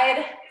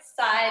wide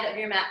side of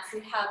your mat. So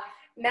you have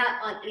mat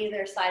on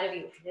either side of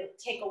you.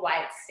 Take a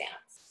wide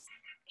stance.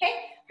 Okay,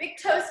 big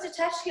toes to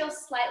touch,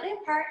 heels slightly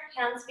apart,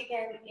 hands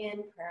begin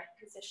in prayer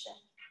position.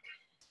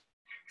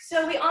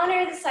 So we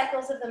honor the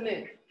cycles of the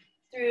moon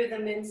through the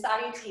moon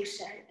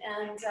salutation,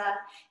 and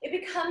it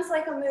becomes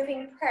like a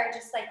moving prayer,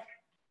 just like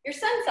your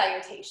sun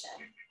salutation.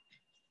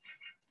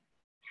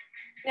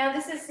 Now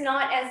this is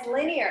not as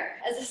linear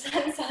as a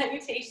sun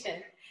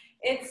salutation.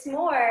 It's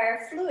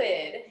more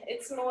fluid,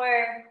 it's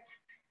more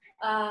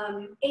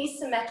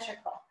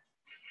asymmetrical.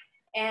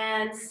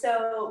 And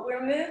so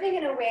we're moving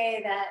in a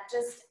way that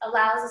just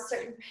allows a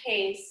certain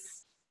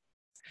pace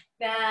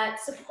that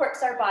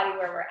supports our body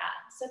where we're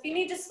at. So if you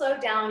need to slow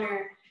down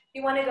or if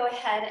you want to go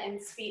ahead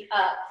and speed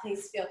up,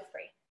 please feel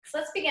free. So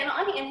let's begin.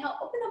 On the inhale,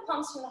 open the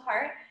palms from the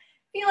heart.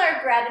 Feel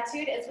our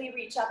gratitude as we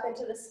reach up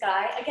into the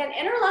sky. Again,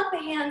 interlock the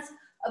hands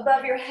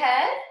above your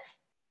head,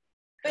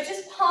 but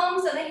just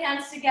palms of the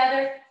hands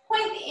together.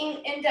 Point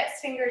the index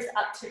fingers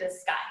up to the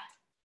sky.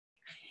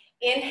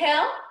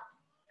 Inhale.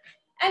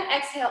 And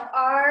exhale,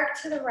 arc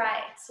to the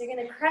right. So you're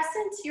gonna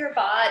crescent your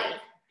body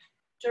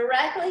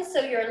directly so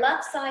your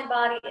left side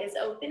body is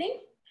opening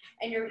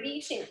and you're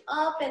reaching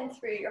up and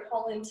through your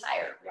whole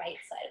entire right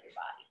side of your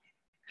body.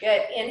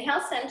 Good,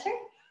 inhale, center.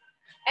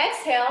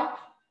 Exhale,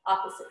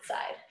 opposite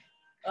side,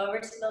 over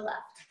to the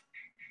left.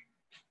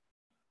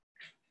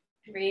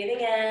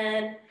 Breathing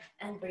in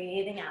and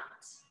breathing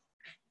out.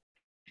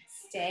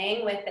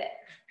 Staying with it.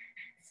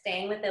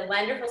 Staying with the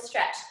wonderful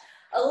stretch.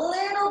 A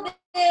little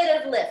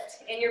bit of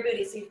lift in your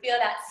booty, so you feel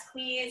that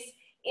squeeze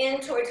in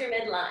towards your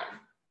midline.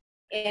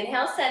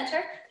 Inhale,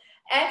 center.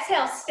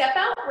 Exhale, step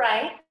out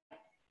right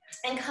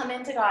and come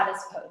into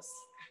goddess pose.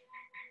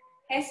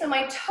 Okay, so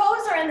my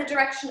toes are in the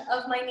direction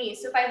of my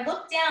knees. So if I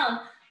look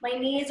down, my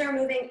knees are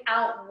moving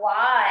out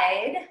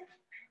wide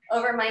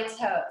over my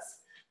toes.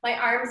 My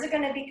arms are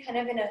gonna be kind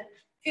of in a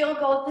field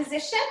goal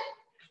position,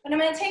 and I'm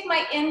gonna take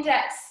my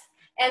index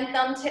and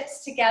thumb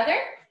tips together.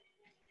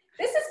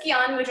 This is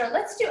Gyan Mudra.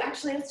 Let's do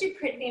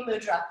Prithvi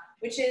Mudra,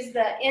 which is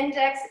the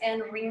index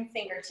and ring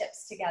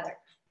fingertips together.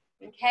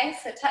 Okay,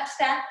 so touch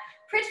that.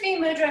 Prithvi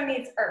Mudra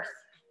means earth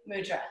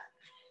mudra.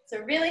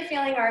 So really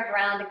feeling our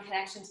ground and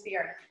connection to the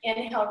earth.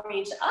 Inhale,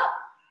 reach up.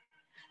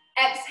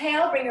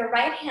 Exhale, bring your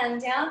right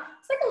hand down.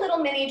 It's like a little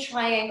mini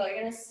triangle. You're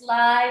gonna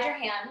slide your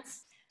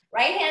hands.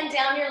 Right hand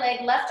down your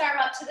leg, left arm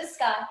up to the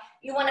sky.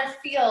 You wanna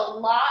feel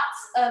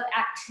lots of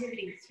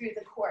activity through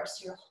the core.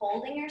 So you're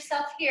holding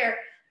yourself here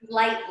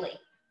lightly.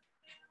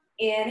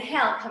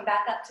 Inhale, come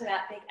back up to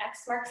that big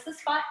X marks the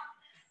spot.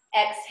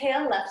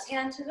 Exhale, left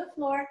hand to the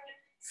floor.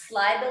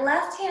 Slide the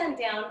left hand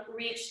down,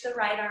 reach the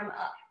right arm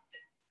up.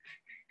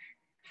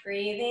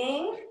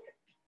 Breathing.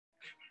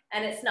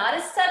 And it's not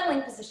a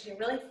settling position. You're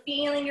really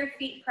feeling your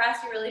feet press.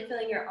 You're really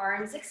feeling your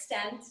arms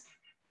extend.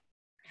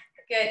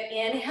 Good.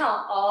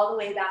 Inhale, all the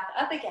way back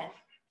up again.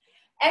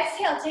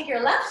 Exhale, take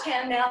your left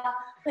hand now,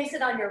 place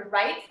it on your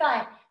right thigh.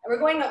 And we're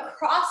going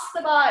across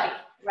the body,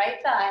 right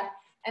thigh,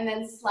 and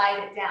then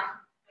slide it down.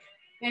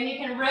 Then you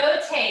can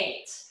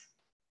rotate,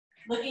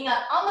 looking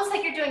up, almost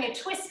like you're doing a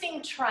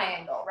twisting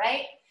triangle,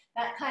 right?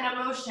 That kind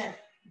of motion.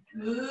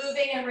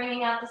 Moving and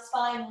bringing out the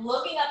spine,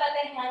 looking up at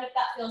the hand if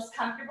that feels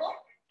comfortable.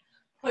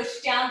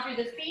 Push down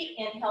through the feet,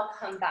 inhale,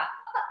 come back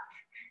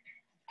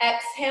up.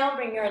 Exhale,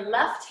 bring your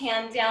left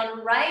hand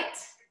down, right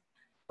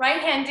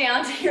hand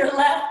down to your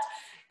left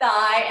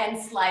thigh and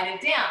slide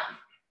it down.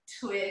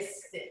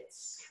 Twist it,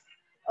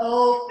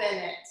 open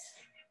it.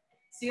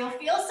 So you'll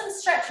feel some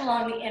stretch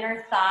along the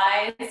inner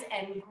thighs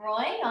and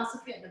groin. Also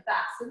feel the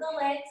backs of the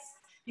legs.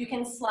 You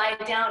can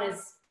slide down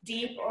as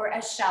deep or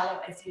as shallow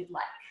as you'd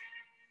like.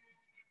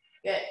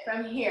 Good,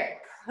 from here,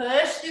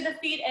 push through the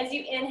feet as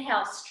you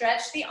inhale,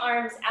 stretch the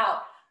arms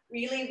out.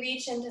 Really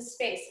reach into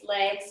space,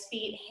 legs,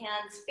 feet,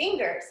 hands,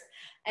 fingers.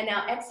 And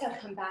now exhale,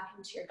 come back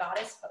into your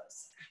goddess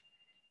pose.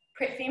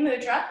 Prithvi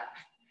Mudra.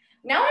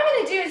 Now what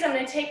I'm gonna do is I'm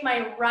gonna take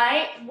my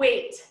right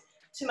weight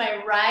to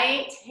my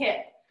right hip.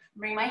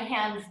 Bring my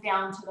hands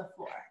down to the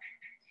floor.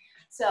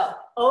 So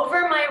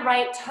over my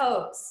right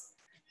toes,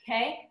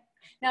 okay?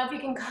 Now if you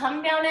can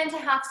come down into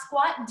half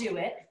squat, do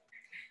it.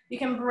 You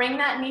can bring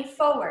that knee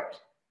forward.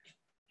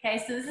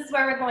 Okay, so this is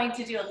where we're going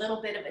to do a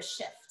little bit of a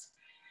shift.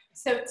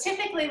 So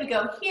typically we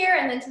go here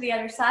and then to the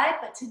other side,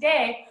 but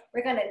today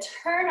we're gonna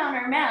turn on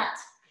our mat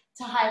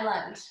to high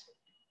lunge.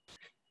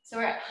 So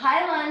we're at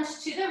high lunge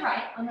to the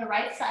right, on the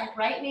right side,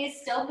 right knee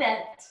is still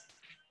bent.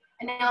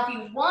 And now if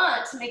you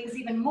want to make this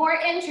even more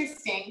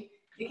interesting,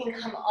 you can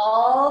come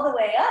all the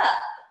way up.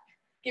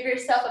 Give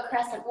yourself a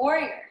crescent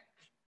warrior.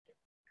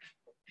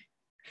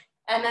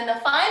 And then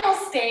the final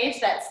stage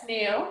that's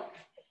new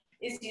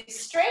is you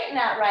straighten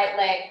that right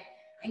leg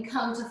and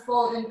come to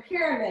fold in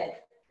pyramid.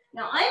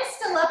 Now I'm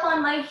still up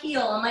on my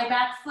heel, on my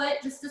back foot,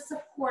 just to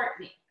support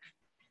me.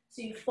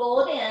 So you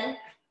fold in,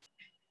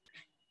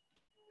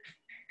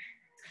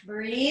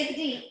 breathe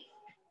deep,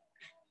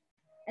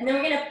 and then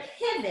we're gonna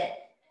pivot.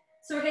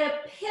 So we're gonna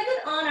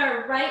pivot on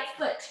our right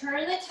foot,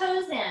 turn the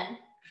toes in,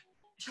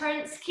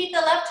 keep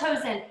the left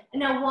toes in, and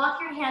now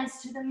walk your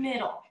hands to the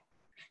middle.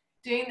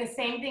 Doing the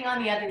same thing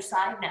on the other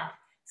side now.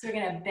 So we're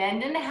gonna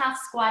bend into half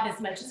squat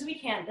as much as we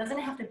can. It doesn't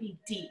have to be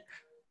deep,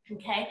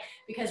 okay?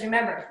 Because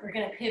remember, we're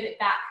gonna pivot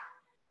back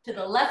to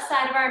the left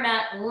side of our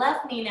mat,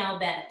 left knee now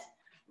bent,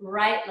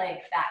 right leg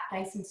back,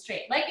 nice and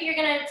straight. Like you're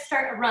gonna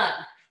start a run.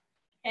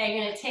 Okay,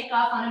 you're gonna take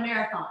off on a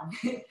marathon.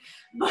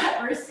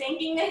 But we're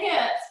sinking the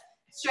hips,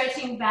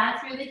 stretching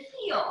back through the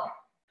heel.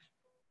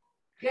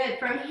 Good,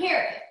 from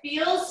here,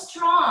 feel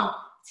strong.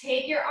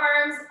 Take your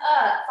arms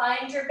up,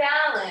 find your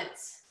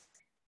balance.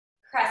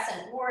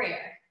 Crescent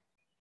warrior.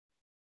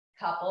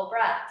 Couple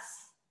breaths.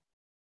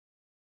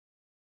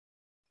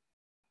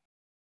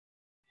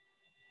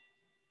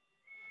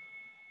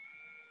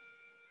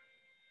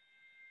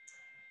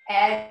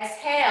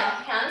 Exhale,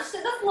 hands to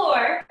the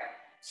floor,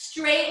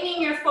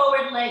 straightening your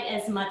forward leg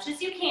as much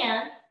as you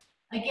can.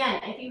 Again,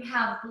 if you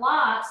have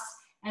blocks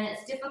and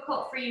it's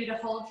difficult for you to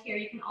hold here,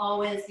 you can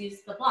always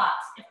use the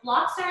blocks. If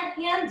blocks aren't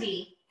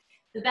handy,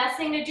 the best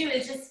thing to do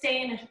is just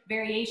stay in a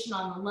variation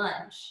on the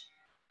lunge,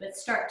 but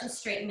start to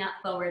straighten that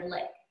forward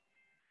leg.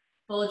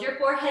 Fold your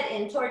forehead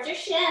in towards your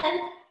shin.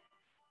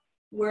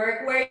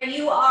 Work where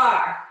you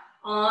are,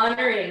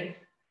 honoring.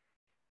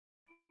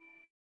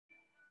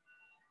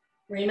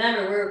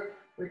 Remember,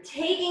 we're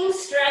taking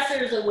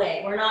stressors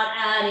away. We're not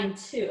adding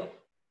to.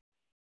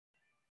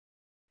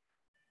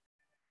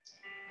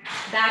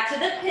 Back to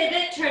the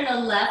pivot, turn the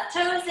left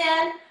toes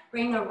in,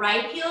 bring the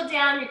right heel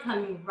down. You're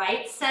coming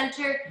right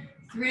center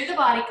through the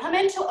body. Come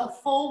into a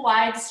full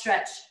wide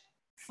stretch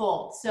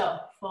fold. So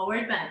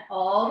forward bend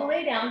all the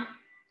way down.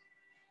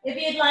 If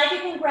you'd like,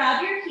 you can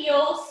grab your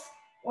heels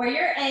or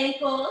your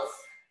ankles.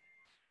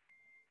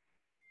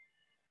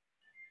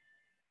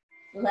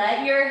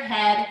 Let your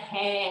head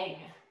hang.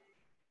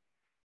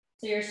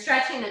 So you're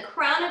stretching the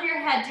crown of your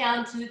head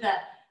down to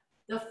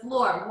the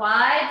floor.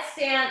 Wide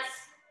stance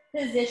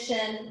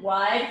position,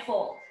 wide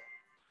fold.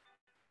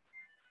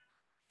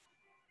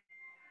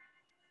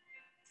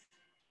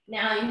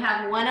 Now you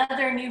have one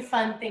other new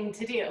fun thing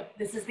to do.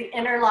 This is the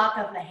interlock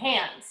of the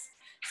hands.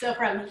 So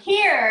from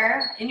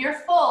here, in your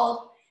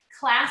fold,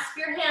 clasp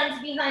your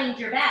hands behind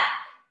your back.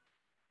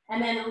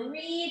 And then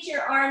reach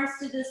your arms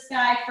to the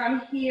sky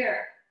from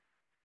here.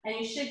 And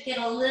you should get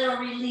a little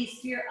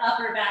release to your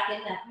upper back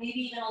and neck, maybe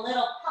even a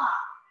little pop.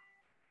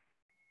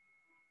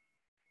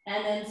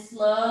 And then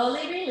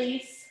slowly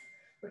release.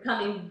 We're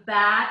coming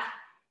back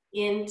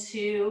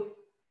into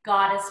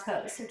goddess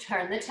pose. So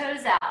turn the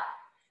toes out.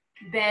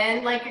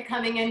 Bend like you're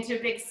coming into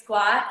a big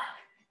squat.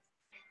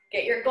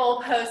 Get your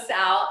goalposts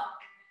out.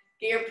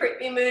 Get your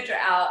Prithvi Mudra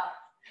out.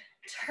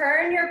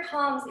 Turn your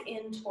palms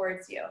in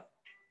towards you.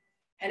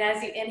 And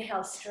as you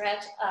inhale,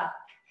 stretch up.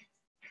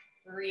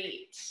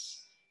 Reach.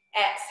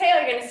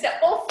 Exhale, you're gonna step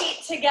both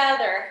feet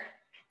together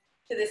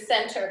to the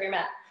center of your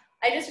mat.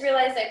 I just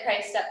realized I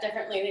probably stepped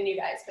differently than you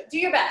guys, but do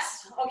your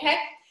best, okay?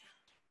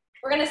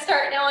 We're gonna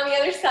start now on the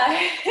other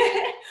side.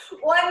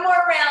 One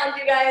more round,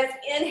 you guys.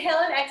 Inhale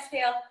and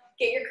exhale.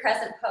 Get your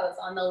crescent pose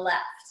on the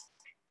left.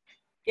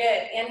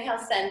 Good, inhale,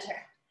 center.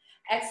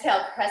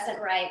 Exhale,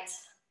 crescent right.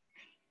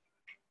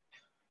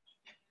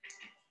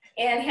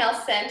 Inhale,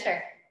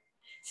 center.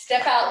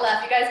 Step out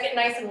left. You guys get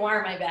nice and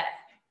warm, I bet.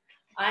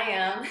 I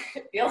am.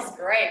 It feels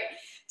great.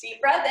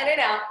 Deep breath in and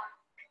out.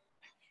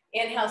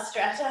 Inhale,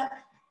 stretch up.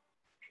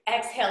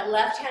 Exhale,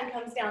 left hand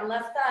comes down,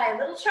 left thigh.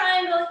 Little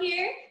triangle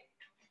here.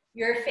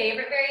 Your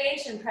favorite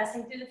variation,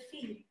 pressing through the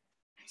feet.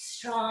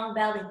 Strong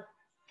belly.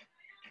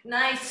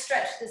 Nice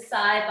stretch the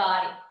side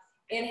body.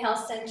 Inhale,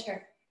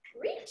 center.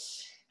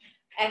 Reach.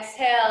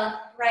 Exhale,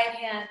 right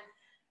hand.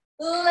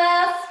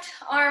 Left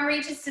arm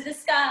reaches to the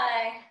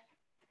sky.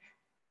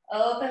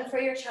 Open for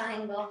your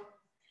triangle.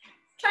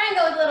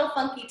 Triangle with little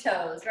funky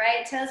toes,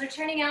 right? Toes are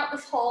turning out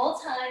this whole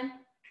time.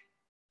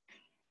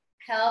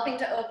 Helping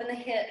to open the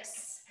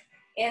hips.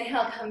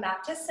 Inhale, come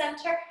back to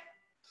center.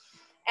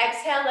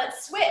 Exhale,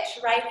 let's switch.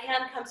 Right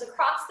hand comes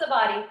across the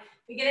body.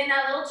 We get in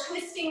that little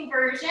twisting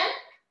version.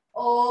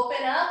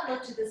 Open up,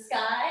 look to the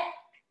sky.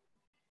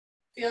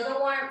 Feel the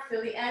warmth,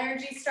 feel the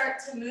energy start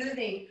to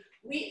moving.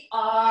 We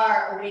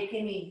are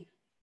awakening.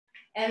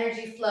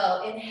 Energy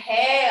flow.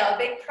 Inhale,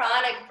 big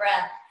pranic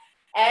breath.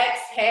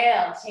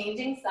 Exhale,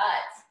 changing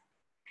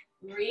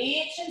sides.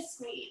 Reach and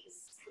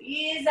squeeze.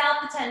 Squeeze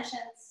out the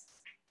tensions.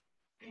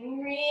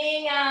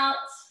 Bring out,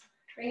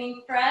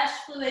 bringing fresh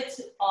fluid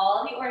to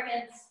all the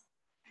organs.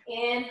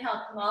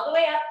 Inhale, come all the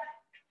way up.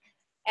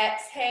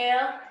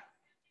 Exhale,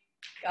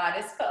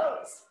 goddess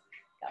pose.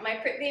 Got my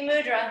Prithvi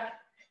Mudra.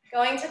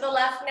 Going to the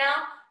left now.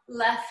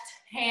 Left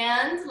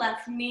hand,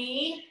 left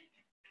knee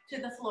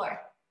to the floor.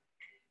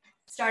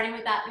 Starting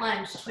with that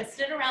lunge. Twist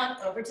it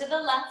around over to the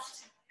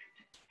left.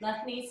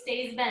 Left knee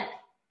stays bent.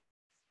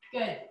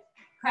 Good.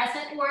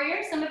 Crescent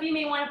warrior. Some of you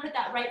may want to put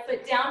that right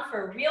foot down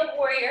for a real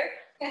warrior.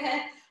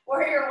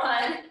 Warrior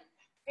one.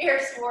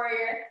 Fierce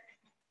warrior.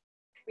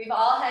 We've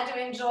all had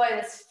to enjoy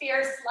this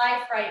fierce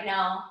life right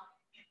now.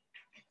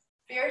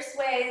 Fierce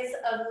ways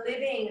of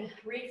living,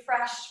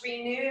 refreshed,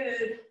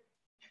 renewed.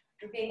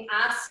 We're being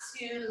asked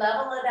to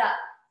level it up.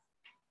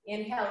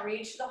 Inhale,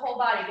 reach the whole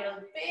body. Get a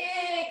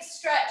big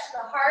stretch to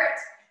the heart.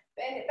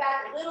 Bend it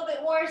back a little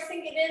bit more,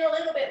 sink it in a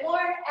little bit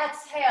more.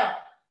 Exhale,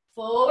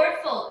 forward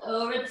fold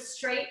over the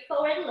straight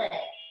forward leg.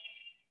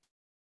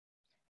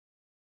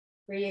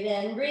 Breathe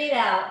in, breathe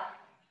out.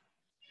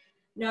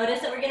 Notice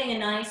that we're getting a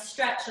nice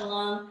stretch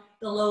along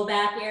the low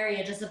back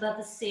area, just above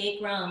the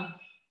sacrum.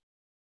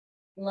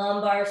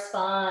 Lumbar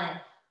spine.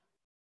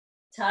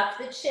 Tuck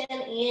the chin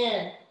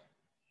in.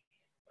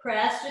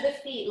 Press through the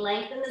feet,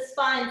 lengthen the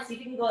spine. See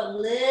if you can go a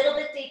little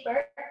bit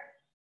deeper.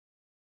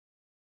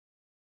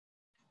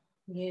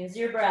 Use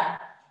your breath.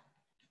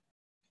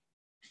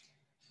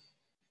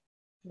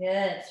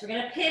 Good, so we're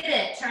gonna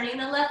pivot, turning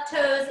the left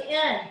toes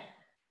in.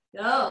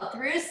 Go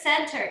through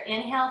center,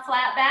 inhale,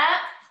 flat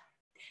back.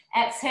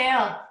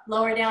 Exhale,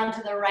 lower down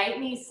to the right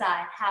knee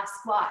side, half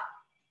squat.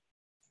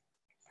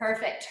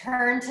 Perfect,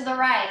 turn to the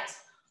right.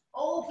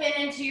 Open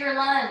into your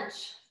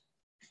lunge.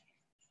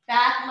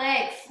 Back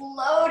leg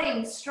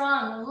floating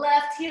strong,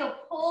 left heel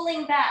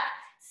pulling back,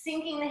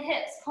 sinking the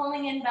hips,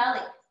 pulling in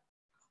belly.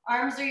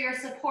 Arms are your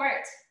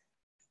support.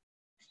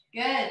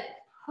 Good.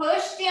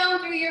 Push down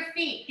through your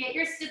feet. Get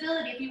your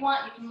stability. If you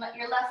want, you can let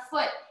your left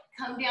foot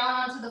come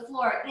down onto the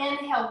floor.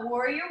 Inhale,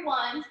 warrior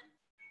one,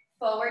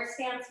 forward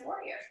stance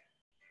warrior.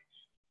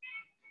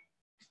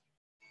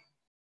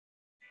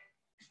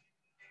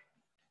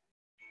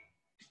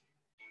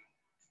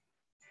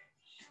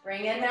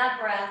 Bring in that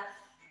breath.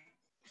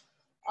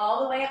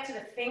 All the way up to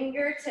the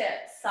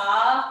fingertips.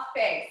 Soft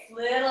face.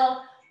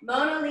 Little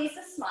Mona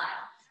Lisa smile.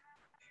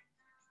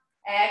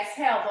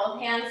 Exhale, both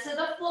hands to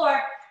the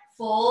floor.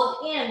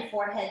 Fold in,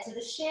 forehead to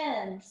the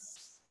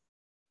shins.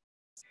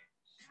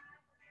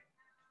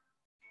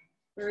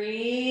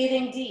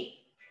 Breathing deep.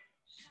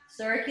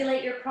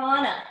 Circulate your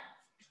prana.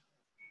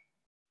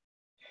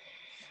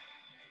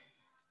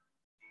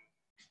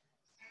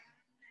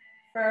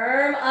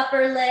 Firm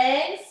upper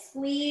legs,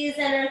 squeeze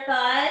inner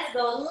thighs,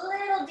 go a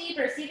little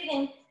deeper. See if you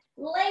can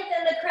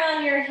lengthen the crown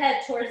of your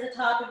head towards the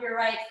top of your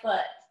right foot.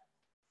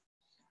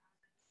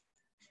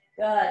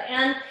 Good,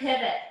 and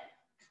pivot.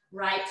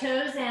 Right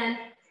toes in,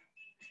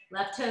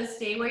 left toes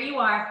stay where you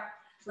are.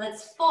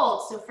 Let's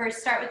fold. So first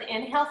start with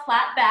inhale,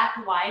 flat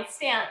back, wide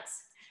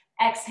stance.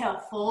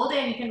 Exhale, fold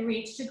in. You can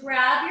reach to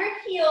grab your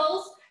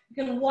heels.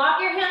 You can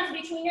walk your hands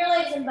between your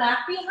legs and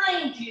back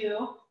behind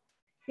you.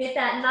 Get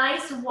that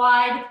nice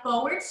wide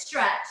forward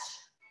stretch.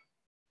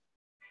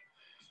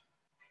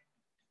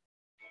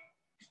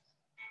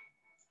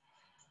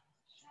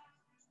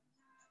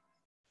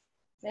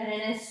 And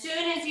then as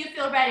soon as you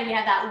feel ready, we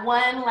have that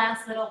one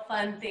last little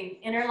fun thing.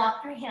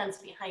 Interlock your hands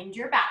behind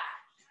your back.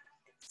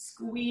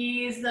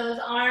 Squeeze those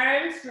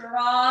arms,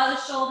 draw the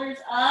shoulders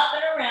up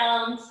and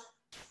around.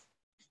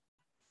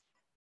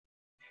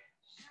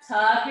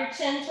 Tuck your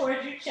chin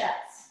towards your chest.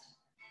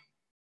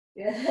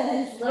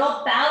 Good,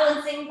 little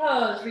balancing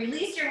pose.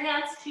 Release your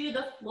hands to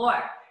the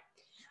floor.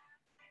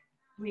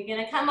 We're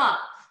gonna come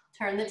up,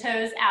 turn the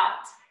toes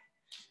out.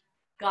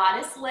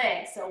 Goddess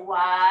leg, so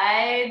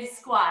wide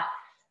squat.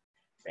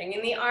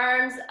 Bringing the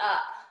arms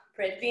up,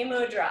 Prithvi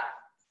Mudra.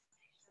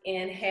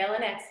 Inhale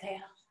and exhale.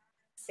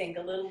 Sink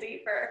a little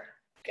deeper.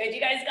 Good, you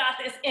guys got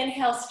this.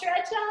 Inhale,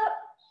 stretch up.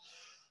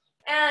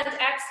 And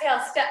exhale,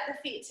 step the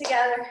feet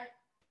together.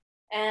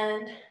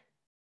 And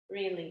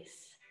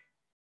release.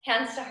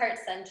 Hands to heart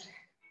center.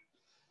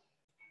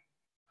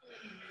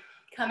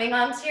 Coming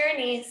onto your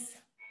knees.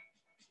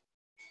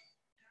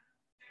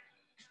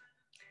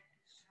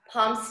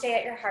 Palms stay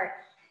at your heart.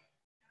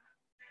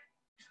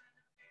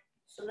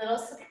 A little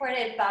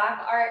supported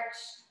back arch.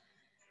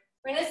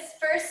 We're going to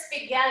first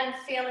begin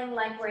feeling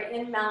like we're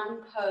in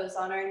mountain pose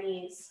on our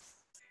knees.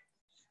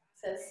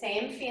 So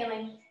same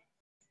feeling.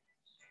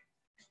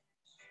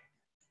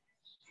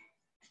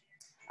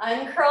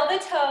 Uncurl the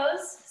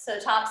toes, so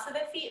tops of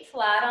the feet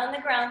flat on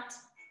the ground.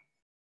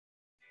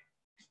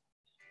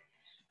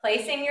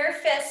 Placing your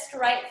fist,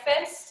 right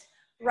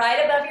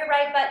above your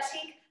right butt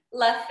cheek,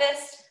 left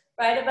fist,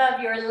 right above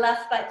your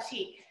left butt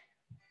cheek.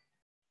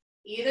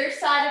 Either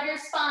side of your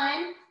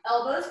spine,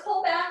 elbows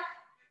pull back,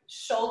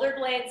 shoulder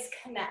blades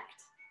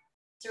connect.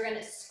 So we're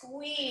gonna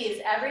squeeze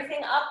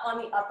everything up on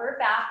the upper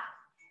back.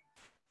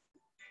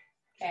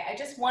 Okay, I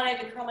just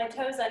wanted to curl my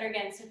toes under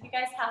again, so if you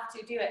guys have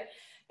to do it.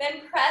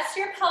 Then press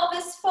your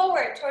pelvis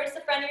forward towards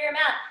the front of your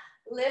mat.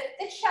 Lift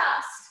the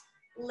chest,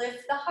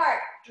 lift the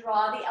heart.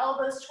 Draw the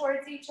elbows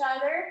towards each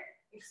other,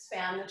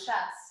 expand the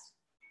chest.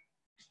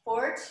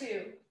 4,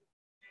 2.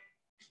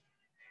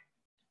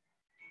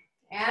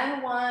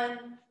 And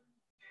 1.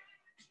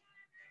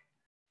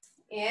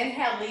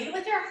 Inhale, lead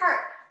with your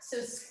heart.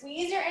 So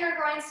squeeze your inner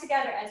groins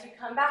together as you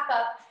come back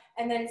up,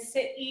 and then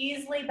sit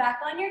easily back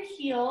on your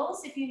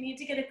heels. If you need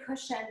to get a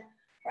cushion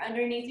or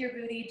underneath your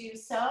booty, do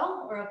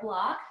so, or a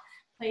block.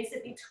 Place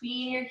it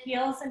between your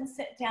heels and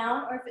sit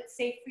down, or if it's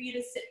safe for you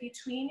to sit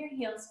between your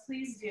heels,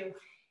 please do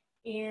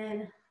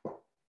in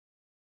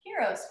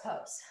hero's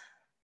pose.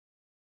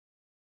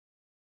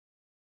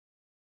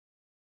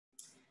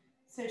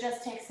 So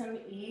just take some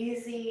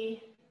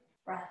easy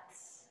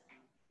breaths.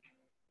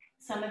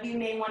 Some of you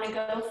may want to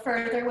go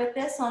further with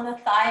this on the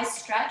thigh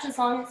stretch as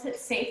long as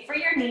it's safe for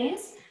your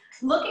knees.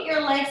 Look at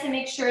your legs and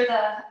make sure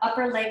the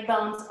upper leg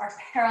bones are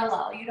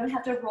parallel. You don't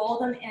have to roll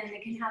them in. They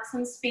can have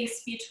some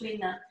space between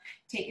them.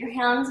 Take your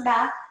hands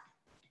back.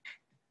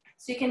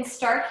 So you can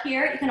start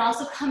here. You can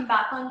also come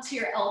back onto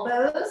your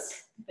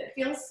elbows. If it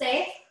feels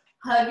safe,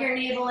 hug your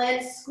navel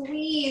in,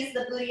 squeeze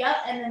the booty up,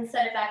 and then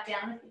set it back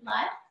down if you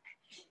like.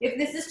 If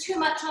this is too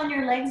much on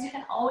your legs, you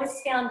can always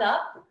stand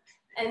up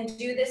and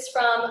do this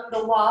from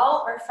the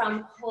wall or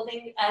from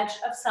holding the edge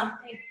of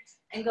something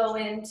and go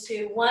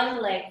into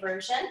one leg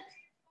version.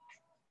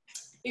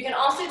 You can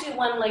also do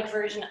one leg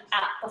version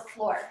at the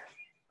floor.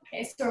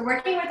 Okay, so we're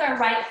working with our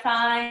right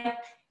thigh.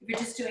 If you're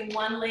just doing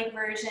one leg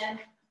version,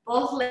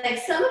 both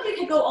legs. Some of you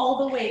can go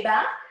all the way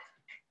back.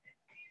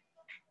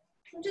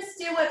 And just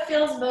do what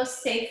feels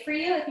most safe for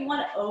you. If you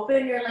want to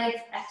open your legs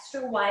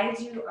extra wide,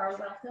 you are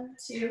welcome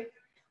to.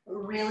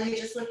 We're really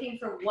just looking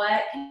for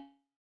what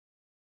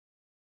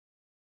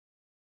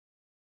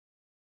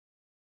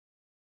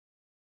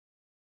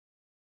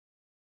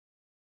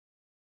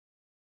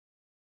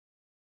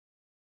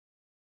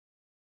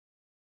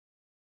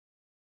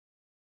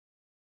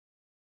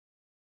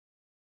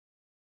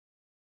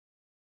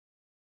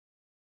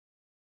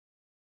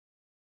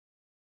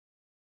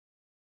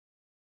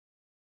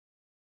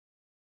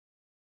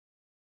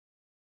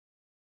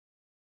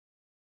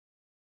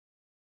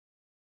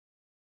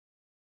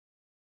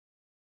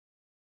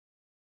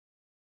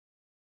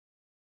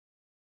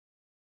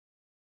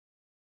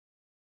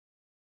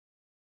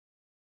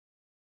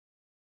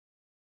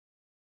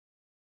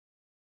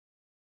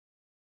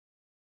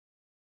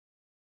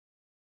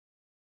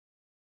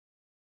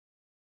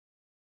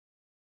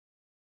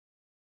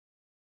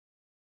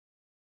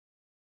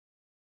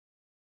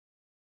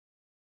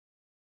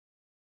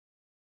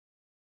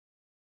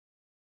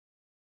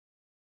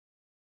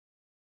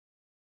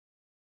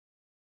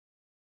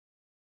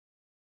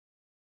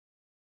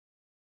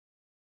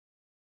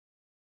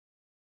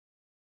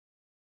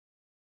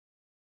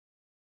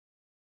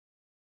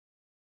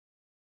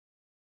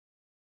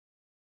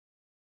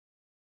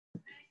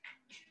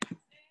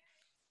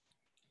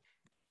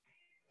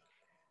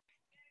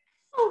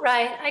All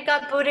right, I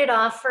got booted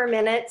off for a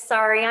minute.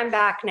 Sorry, I'm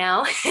back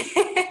now.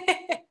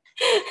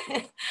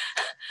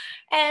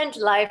 And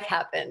life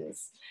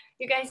happens.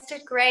 You guys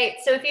did great.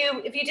 So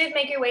if you did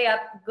make your way up,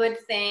 good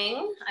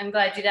thing. I'm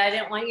glad you did. I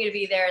didn't want you to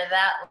be there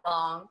that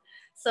long.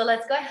 So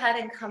let's go ahead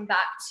and come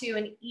back to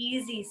an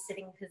easy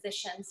sitting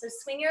position. So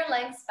swing your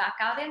legs back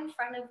out in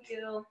front of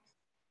you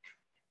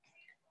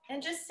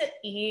and just sit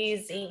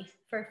easy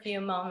for a few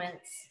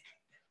moments.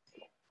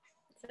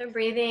 So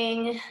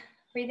breathing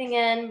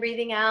in,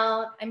 breathing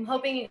out. I'm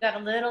hoping you got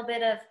a little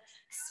bit of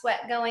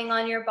sweat going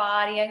on your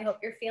body. I hope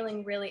you're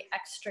feeling really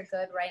extra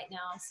good right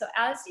now. So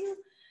as you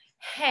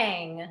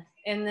hang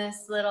in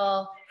this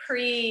little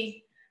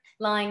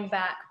pre-lying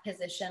back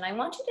position, I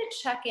want you to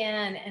check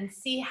in and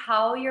see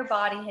how your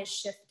body has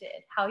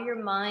shifted, how your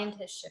mind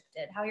has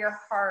shifted, how your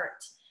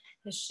heart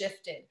has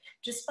shifted,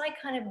 just by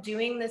kind of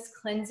doing this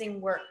cleansing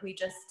work we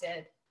just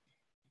did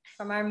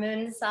from our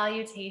moon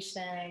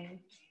salutation.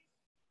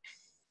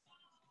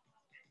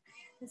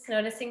 Just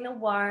noticing the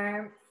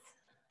warmth,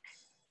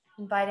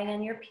 inviting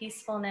in your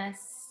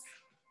peacefulness.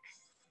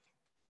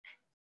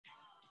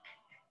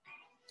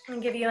 And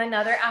give you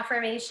another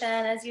affirmation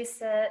as you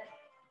sit.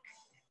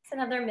 It's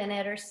another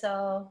minute or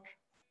so.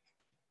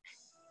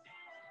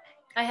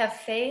 I have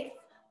faith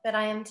that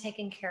I am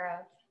taken care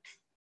of.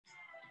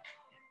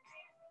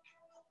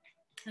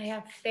 I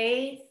have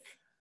faith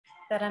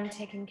that I'm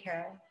taken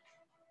care of.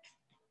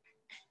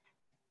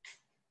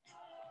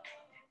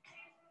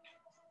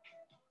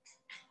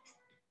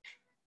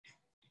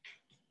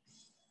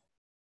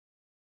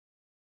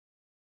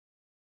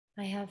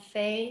 I have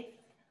faith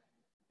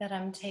that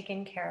I'm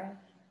taken care of.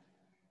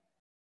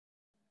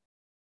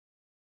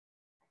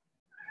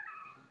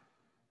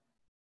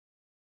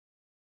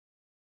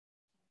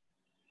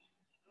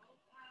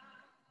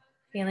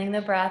 Feeling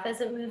the breath as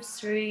it moves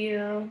through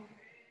you.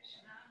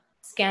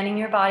 Scanning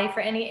your body for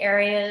any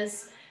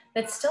areas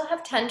that still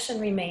have tension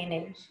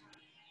remaining.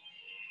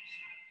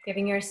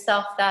 Giving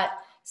yourself that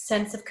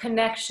sense of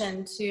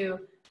connection to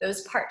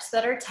those parts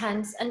that are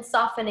tense and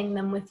softening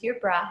them with your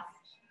breath.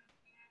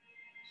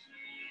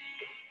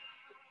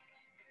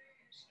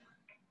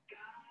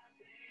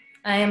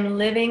 I am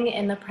living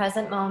in the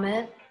present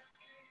moment.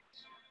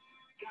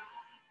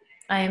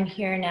 I am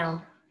here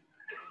now.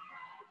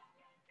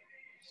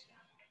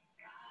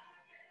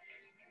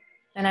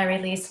 And I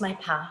release my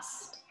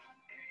past.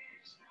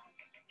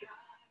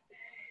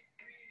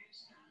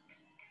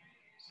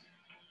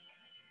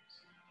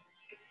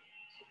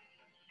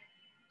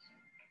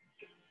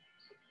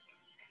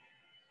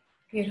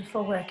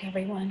 Beautiful work,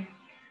 everyone.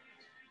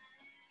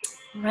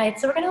 All right,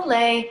 so we're going to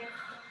lay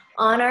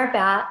on our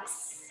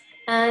backs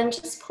and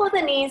just pull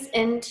the knees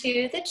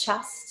into the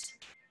chest.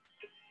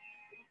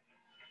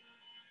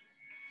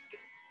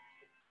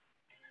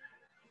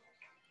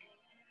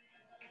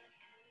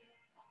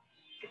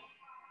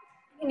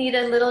 You need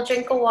a little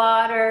drink of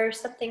water,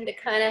 something to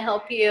kind of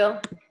help you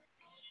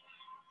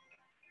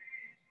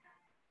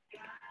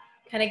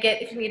kind of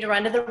get, if you need to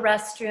run to the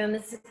restroom,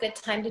 this is a good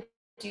time to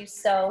do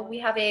so. We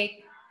have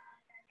a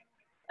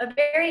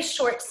very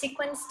short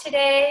sequence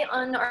today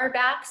on our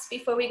backs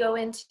before we go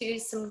into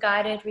some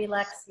guided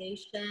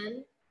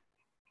relaxation.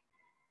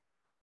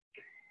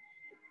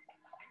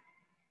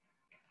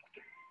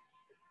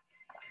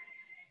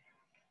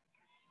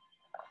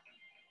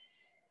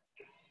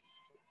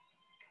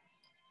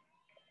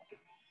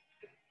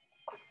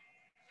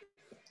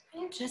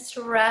 And just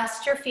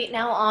rest your feet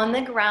now on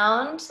the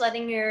ground,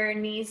 letting your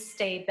knees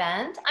stay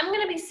bent. I'm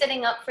going to be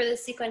sitting up for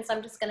this sequence.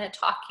 I'm just going to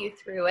talk you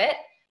through it.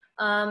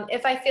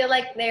 If I feel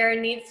like there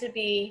needs to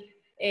be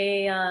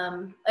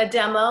a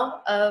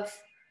demo of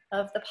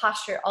the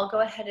posture, I'll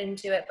go ahead and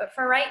do it. But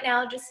for right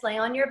now, just lay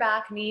on your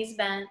back, knees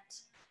bent,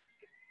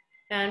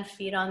 and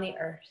feet on the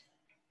earth.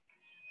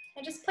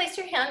 And just place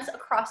your hands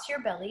across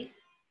your belly.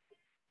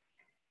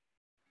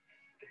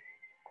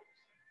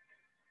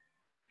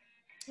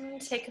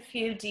 And take a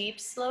few deep,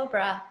 slow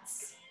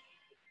breaths,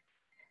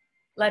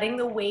 letting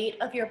the weight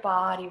of your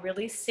body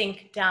really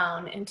sink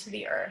down into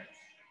the earth.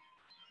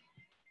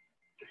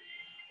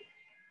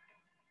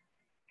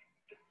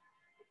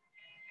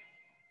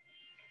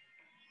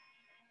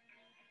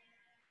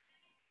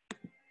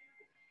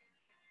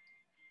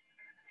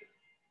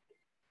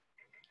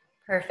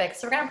 Perfect.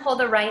 So we're going to pull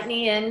the right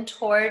knee in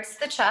towards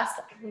the chest.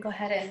 I can go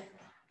ahead and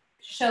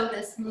show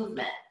this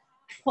movement.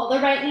 Pull the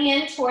right knee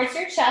in towards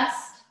your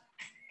chest,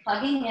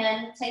 plugging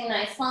in. Take a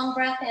nice long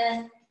breath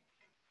in.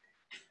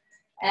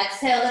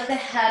 Exhale, lift the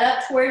head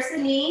up towards the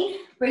knee.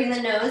 Bring the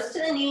nose to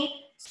the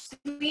knee.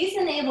 Squeeze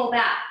the navel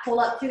back. Pull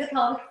up through the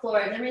pelvic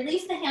floor. And then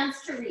release the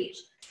hands to reach.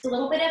 It's a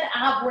little bit of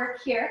ab work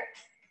here.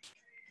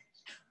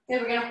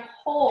 Okay, we're going to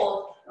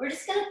hold. We're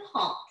just going to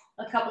pump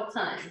a couple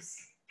times.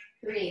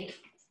 3,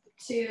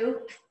 2,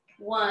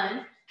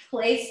 1.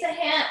 Place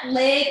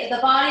the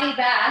body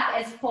back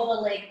as you pull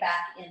the leg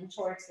back in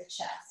towards the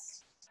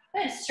chest.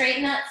 Good.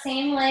 Straighten that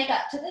same leg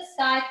up to the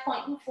sky.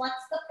 Point and flex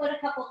the foot a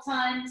couple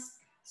times.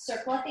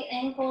 Circle at the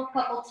ankle a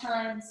couple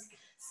times.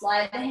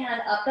 Slide the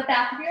hand up the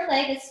back of your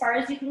leg as far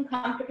as you can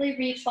comfortably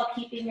reach while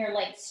keeping your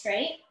leg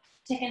straight.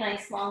 Take a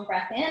nice long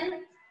breath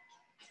in.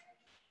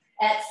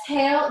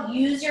 Exhale,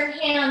 use your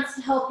hands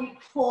to help you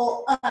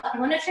pull up.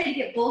 You want to try to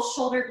get both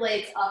shoulder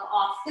blades up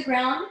off the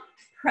ground.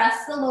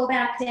 Press the low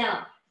back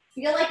down.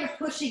 Feel like you're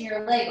pushing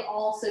your leg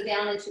also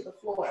down into the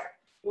floor.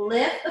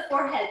 Lift the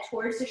forehead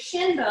towards the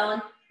shin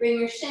bone. Bring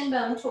your shin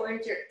bone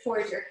towards your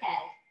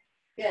head.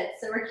 Good,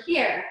 so we're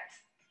here.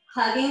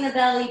 Hugging the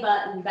belly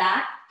button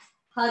back,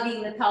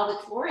 hugging the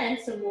pelvic floor in,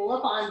 so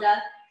Mula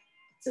Bandha.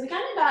 So we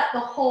kind of got the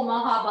whole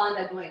Maha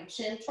Bandha going.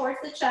 Chin towards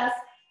the chest,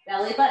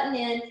 belly button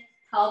in,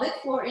 pelvic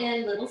floor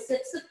in, little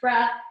sips of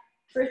breath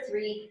for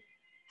 3,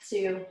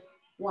 2,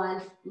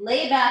 1.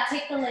 Lay back,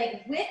 take the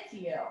leg with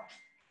you.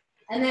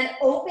 And then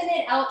open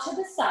it out to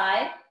the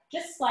side,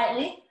 just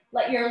slightly.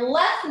 Let your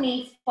left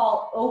knee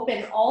fall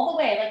open all the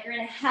way, like you're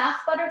in a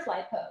half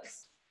butterfly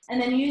pose.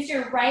 And then use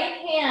your right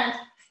hand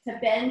to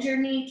bend your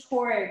knee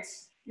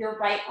towards your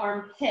right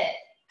armpit.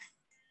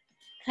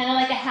 Kind of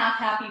like a half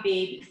happy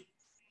baby,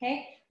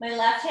 okay? My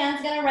left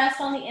hand's gonna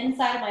rest on the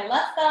inside of my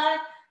left thigh.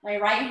 My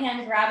right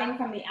hand grabbing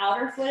from the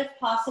outer foot if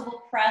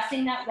possible,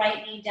 pressing that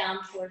right knee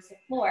down towards the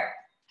floor.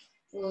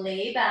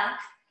 Lay back,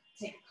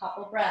 take a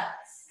couple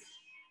breaths.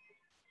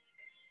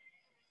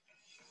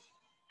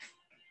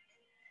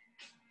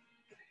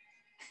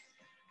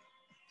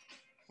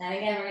 And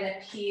again, we're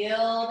gonna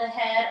peel the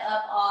head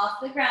up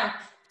off the ground.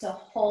 So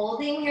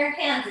holding your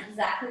hands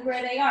exactly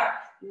where they are.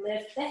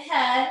 Lift the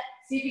head.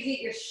 See if you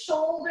get your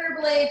shoulder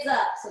blades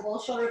up. So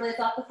both shoulder blades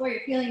off the floor.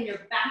 You're feeling your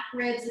back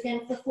ribs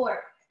against the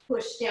floor.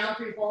 Push down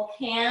through both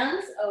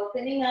hands,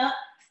 opening up,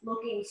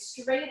 looking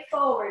straight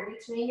forward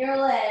between your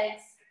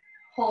legs,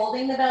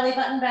 holding the belly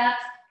button back,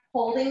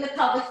 holding the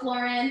pelvic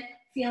floor in,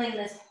 feeling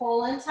this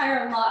whole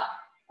entire lot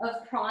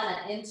of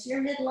prana into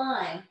your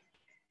midline.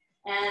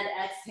 And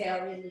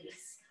exhale,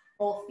 release.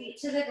 Both feet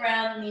to the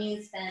ground,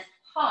 knees bent,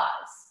 pause.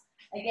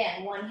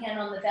 Again, one hand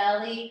on the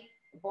belly,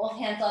 both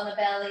hands on the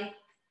belly,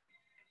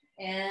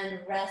 and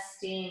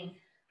resting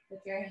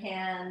with your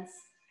hands.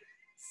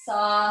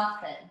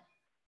 Soften.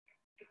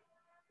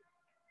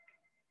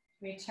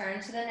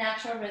 Return to the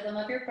natural rhythm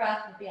of your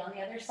breath. We'll be on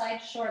the other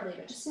side shortly,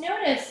 but just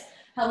notice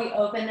how we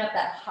open up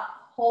that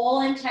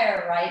whole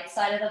entire right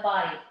side of the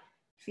body.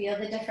 Feel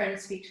the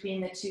difference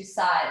between the two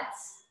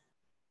sides.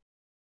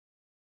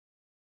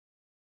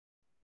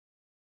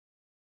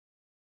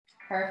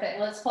 Perfect.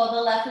 Let's pull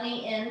the left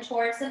knee in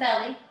towards the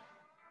belly.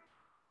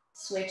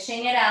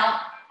 Switching it out.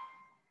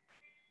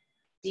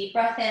 Deep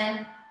breath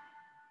in.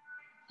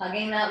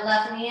 Hugging that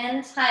left knee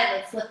in tight.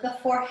 Let's lift the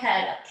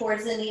forehead up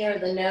towards the knee or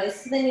the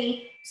nose to the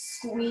knee.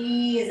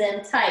 Squeeze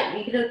in tight.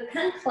 You can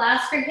kind of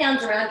clasp your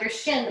hands around your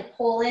shin to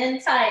pull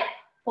in tight.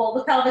 Pull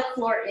the pelvic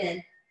floor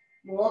in.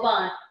 Move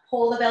on.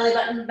 Pull the belly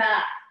button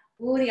back.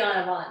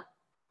 Uddiyana.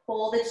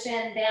 Pull the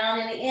chin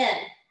down and in.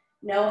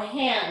 No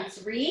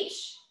hands.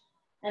 Reach.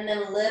 And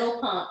then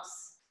little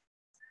pumps.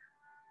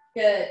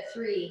 Good.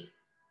 3,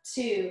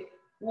 2,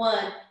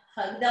 1.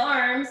 Hug the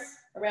arms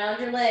around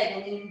your leg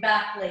and lean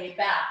back, lay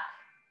back.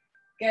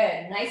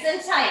 Good. Nice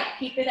and tight.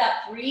 Keep it up.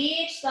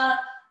 Reach the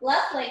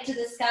left leg to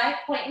the sky.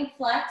 Point and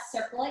flex.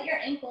 Circle at your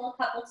ankle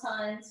a couple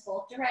times,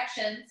 both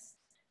directions.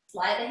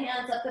 Slide the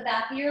hands up the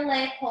back of your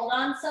leg. Hold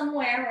on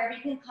somewhere, wherever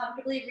you can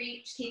comfortably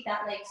reach. Keep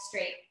that leg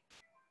straight.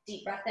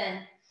 Deep breath in.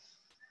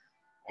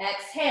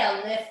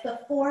 Exhale, lift the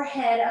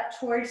forehead up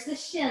towards the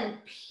shin.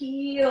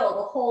 Peel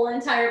the whole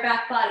entire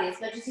back body as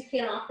much as you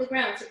can off the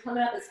ground. So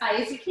coming up as high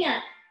as you can.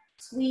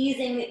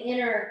 Squeezing the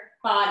inner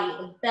body,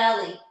 the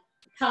belly,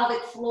 the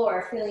pelvic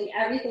floor. Feeling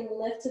everything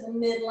lift to the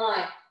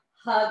midline.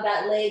 Hug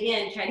that leg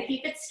in. Try to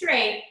keep it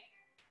straight.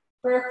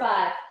 For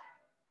 5,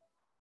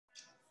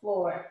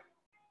 4.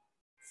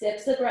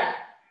 Sips of breath.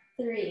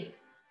 3,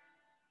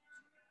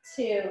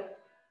 2,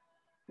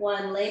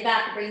 1. Lay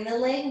back. Bring the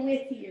leg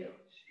with you.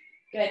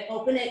 Good.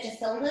 Open it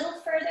just a little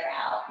further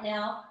out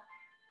now.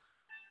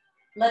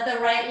 Let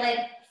the right leg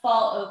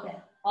fall open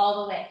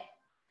all the way.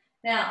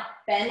 Now,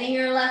 bending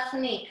your left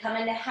knee. Come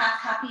into half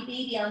happy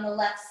baby on the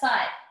left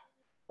side.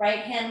 Right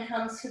hand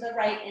comes to the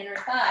right inner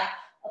thigh.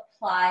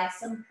 Apply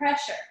some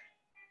pressure.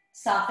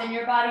 Soften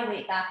your body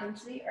weight back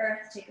into the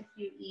earth. Take a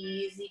few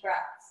easy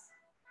breaths.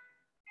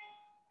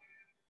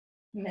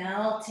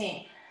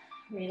 Melting,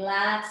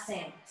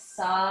 relaxing,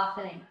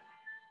 softening,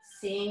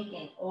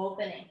 sinking,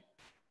 opening.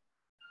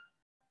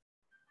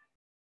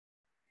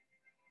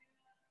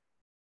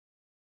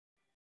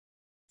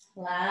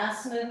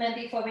 Last movement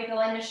before we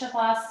go into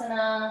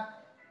Shavasana.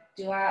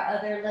 Do our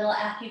other little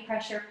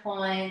acupressure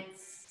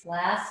points.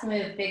 Last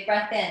move, big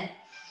breath in.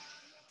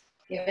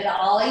 Give it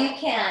all you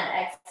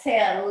can.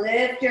 Exhale,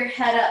 lift your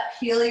head up,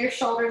 peel your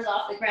shoulders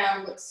off the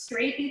ground, look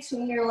straight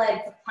between your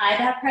legs, apply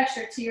that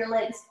pressure to your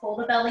legs, pull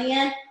the belly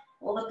in,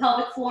 pull the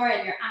pelvic floor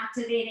in. You're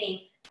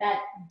activating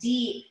that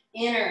deep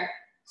inner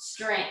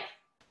strength.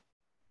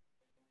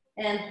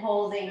 And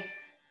holding.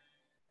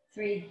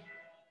 3,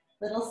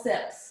 little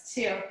sips,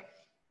 2,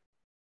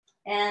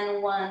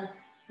 and 1.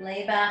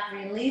 Lay back,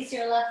 release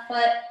your left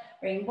foot,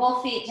 bring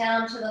both feet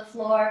down to the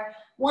floor.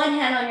 One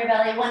hand on your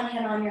belly, one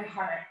hand on your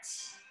heart.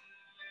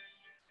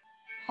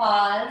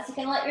 Pause. You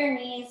can let your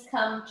knees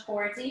come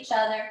towards each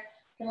other.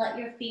 You can let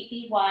your feet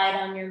be wide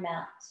on your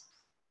mat.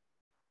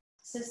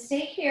 So stay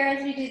here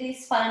as we do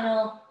these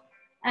final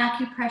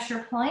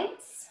acupressure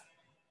points.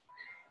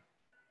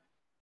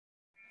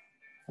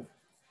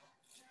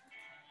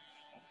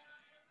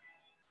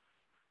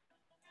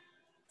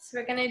 So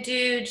we're going to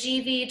do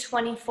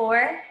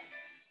GV24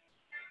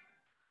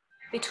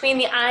 between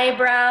the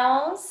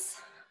eyebrows,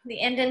 the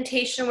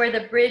indentation where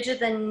the bridge of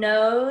the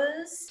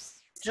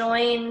nose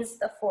joins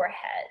the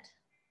forehead.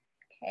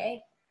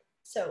 Okay,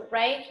 so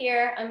right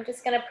here, I'm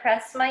just going to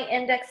press my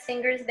index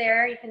fingers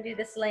there. You can do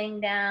this laying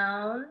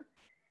down.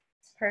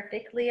 It's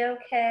perfectly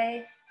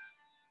okay.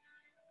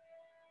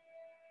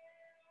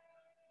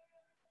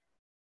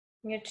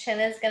 Your chin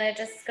is going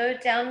to just go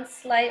down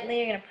slightly.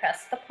 You're going to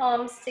press the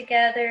palms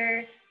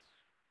together.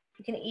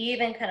 You can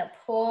even kind of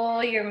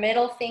pull your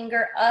middle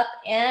finger up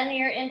and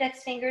your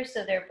index finger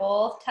so they're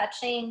both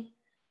touching.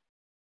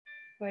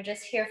 We're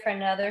just here for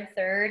another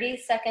 30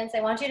 seconds.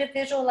 I want you to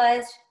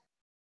visualize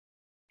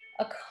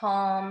a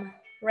calm,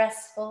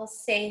 restful,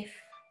 safe,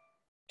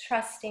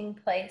 trusting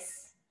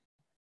place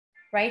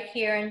right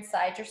here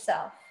inside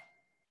yourself.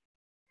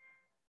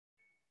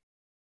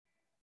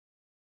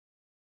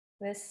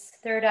 This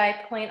third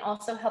eye point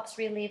also helps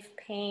relieve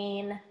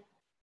pain,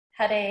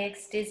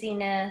 headaches,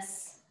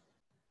 dizziness,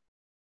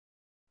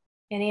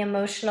 any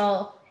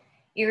emotional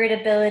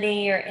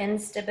irritability or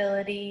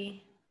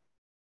instability,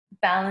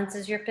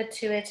 balances your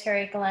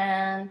pituitary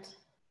gland.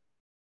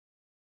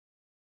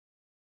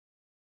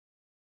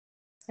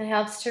 It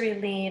helps to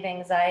relieve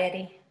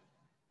anxiety.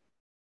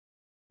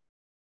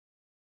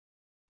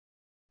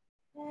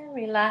 And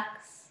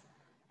relax.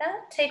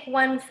 Take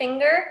one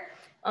finger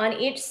on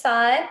each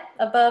side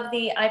above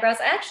the eyebrows.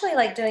 I actually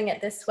like doing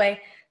it this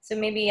way. So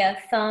maybe a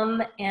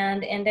thumb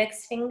and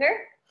index finger.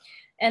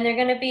 And they're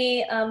going to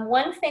be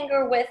one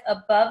finger width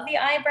above the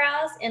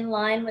eyebrows in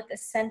line with the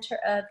center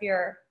of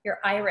your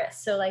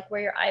iris. So like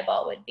where your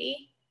eyeball would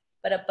be,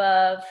 but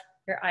above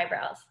your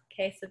eyebrows.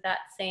 Okay, so that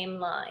same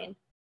line.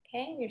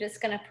 Okay, you're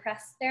just going to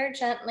press there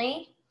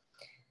gently.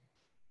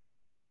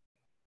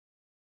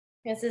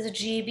 This is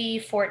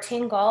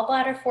GB14,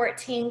 gallbladder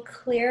 14,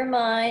 clear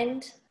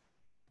mind,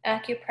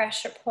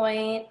 acupressure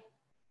point.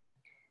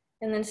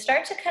 And then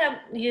start to kind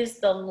of use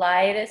the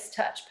lightest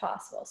touch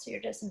possible. So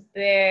you're just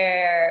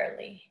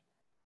barely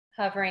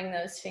hovering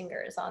those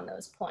fingers on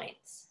those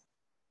points.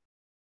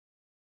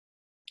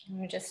 And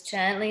we're just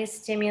gently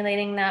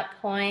stimulating that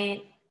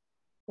point,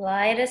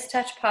 lightest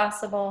touch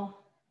possible,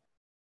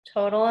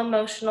 total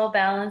emotional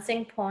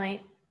balancing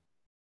point.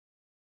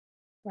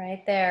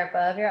 Right there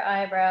above your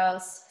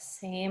eyebrows,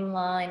 same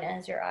line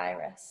as your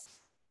iris.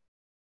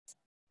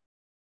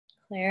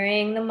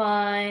 Clearing the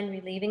mind,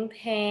 relieving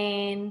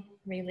pain,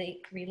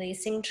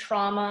 releasing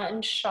trauma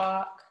and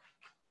shock.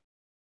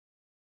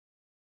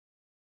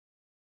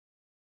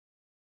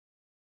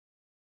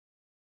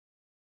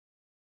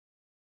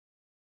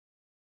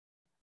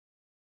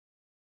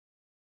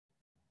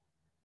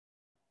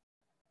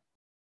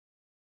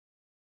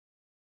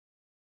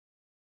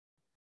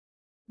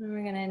 And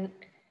we're going to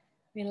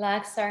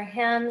relax our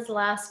hands.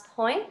 Last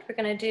point, we're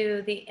going to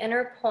do the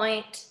inner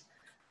point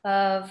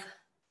of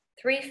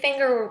 3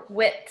 finger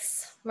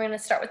widths. We're going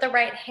to start with the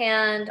right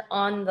hand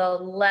on the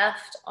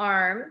left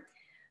arm.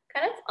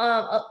 Kind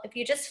of, if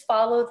you just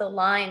follow the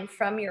line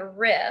from your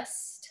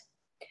wrist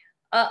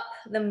up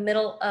the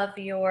middle of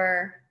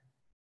your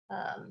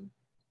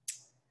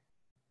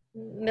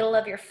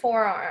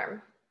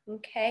forearm.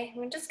 Okay,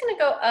 we're just going to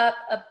go up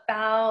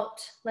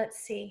about, let's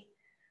see,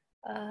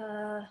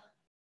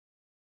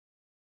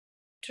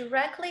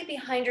 directly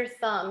behind your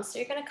thumb. So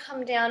you're going to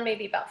come down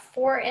maybe about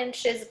 4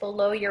 inches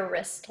below your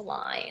wrist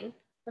line.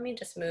 Let me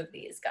just move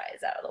these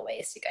guys out of the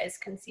way so you guys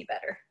can see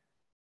better.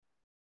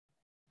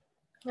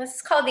 This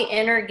is called the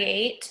inner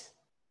gate.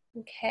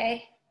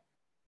 Okay,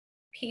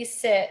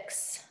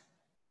 P6.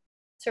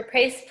 So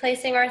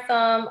placing our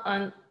thumb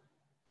on,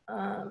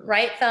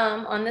 right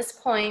thumb on this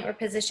point, we're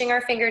positioning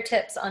our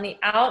fingertips on the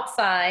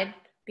outside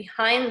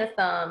behind the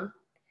thumb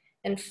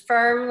and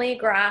firmly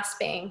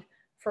grasping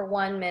for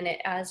 1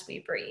 minute as we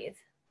breathe.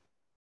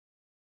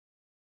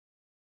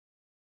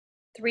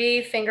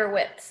 3 finger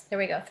widths. There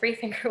we go. 3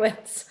 finger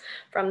widths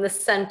from the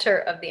center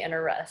of the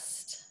inner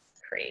wrist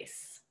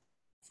crease.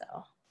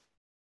 So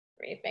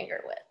 3 finger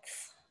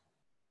widths.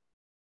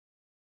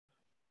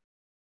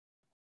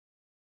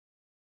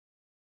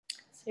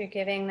 So you're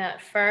giving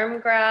that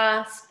firm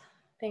grasp.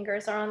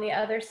 Fingers are on the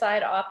other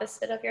side,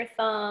 opposite of your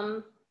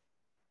thumb.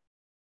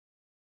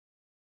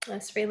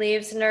 This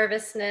relieves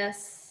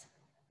nervousness,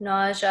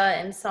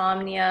 nausea,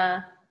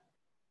 insomnia,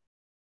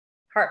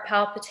 heart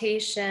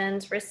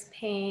palpitations, wrist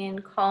pain,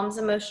 calms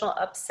emotional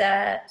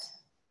upset.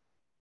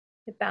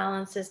 It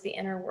balances the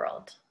inner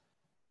world.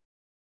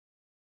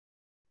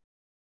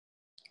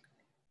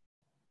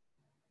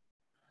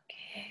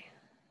 Okay.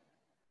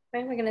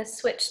 Right, we're going to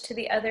switch to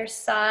the other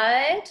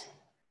side.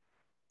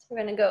 So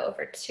we're going to go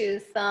over to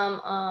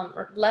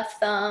left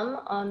thumb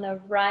on the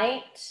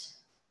right.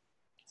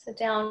 So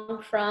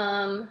down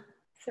from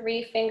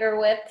 3 finger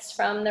widths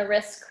from the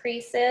wrist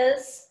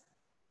creases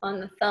on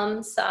the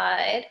thumb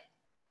side.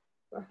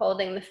 We're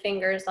holding the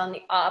fingers on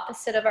the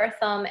opposite of our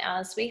thumb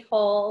as we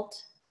hold.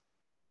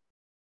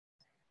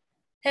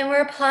 And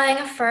we're applying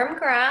a firm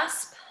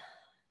grasp,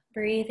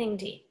 breathing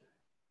deep.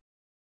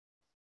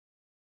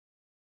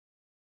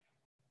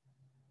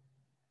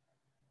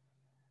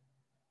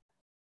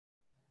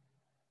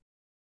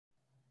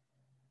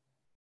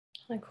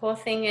 The cool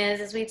thing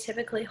is we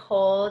typically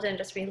hold and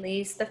just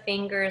release the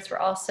fingers. We're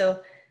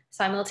also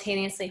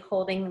simultaneously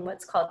holding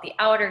what's called the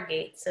outer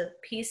gate. So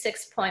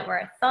P6 point where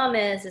our thumb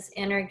is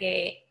inner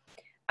gate.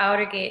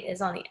 Outer gate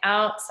is on the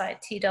outside,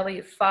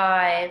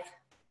 TW5.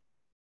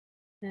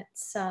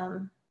 It's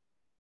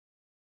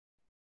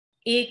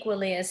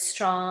equally as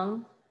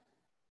strong.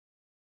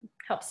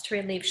 Helps to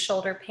relieve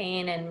shoulder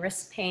pain and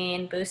wrist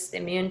pain, boosts the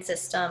immune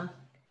system,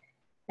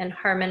 and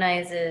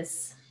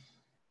harmonizes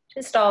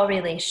just all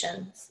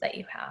relations that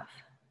you have.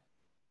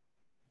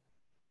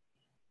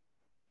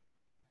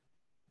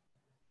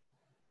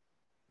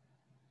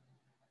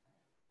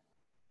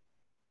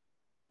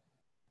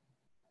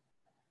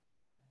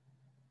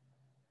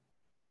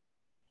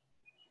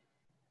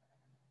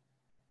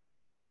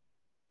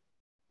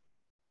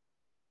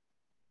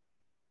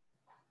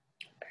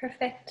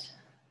 Perfect.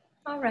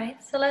 All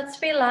right, so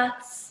let's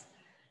relax.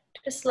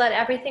 Just let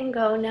everything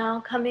go now,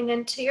 coming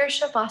into your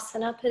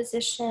Shavasana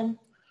position.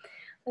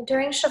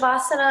 During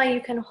Shavasana, you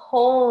can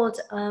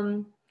hold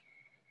a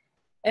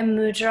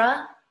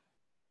mudra,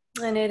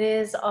 and it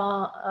is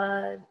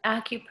an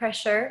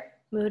acupressure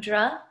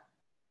mudra,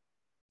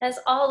 as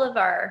all of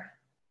our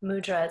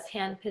mudras,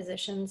 hand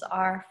positions,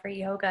 are for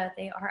yoga.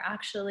 They are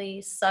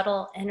actually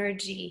subtle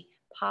energy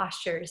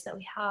postures that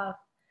we have.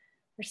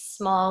 They're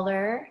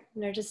smaller,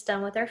 and they're just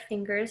done with our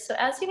fingers. So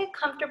as you get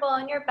comfortable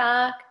on your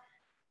back,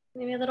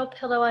 maybe a little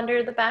pillow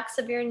under the backs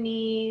of your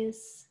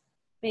knees,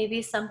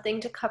 maybe something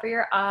to cover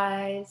your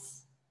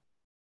eyes.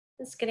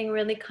 Just getting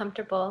really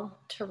comfortable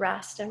to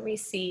rest and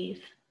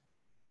receive.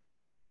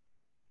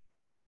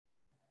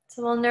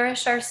 So we'll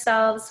nourish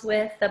ourselves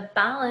with the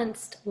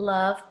balanced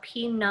love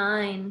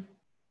P9.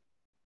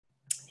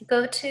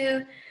 Go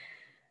to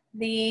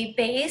the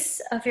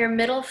base of your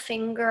middle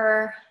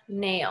finger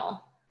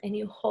nail, and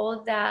you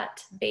hold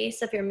that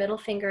base of your middle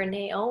finger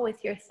nail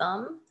with your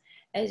thumb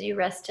as you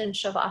rest in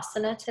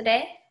Shavasana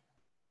today.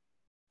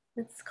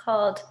 It's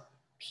called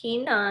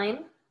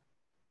P9.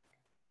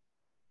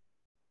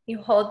 You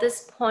hold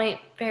this point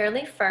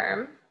fairly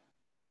firm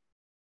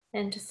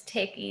and just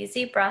take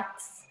easy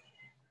breaths.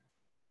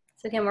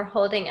 So again, we're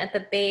holding at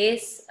the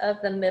base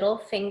of the middle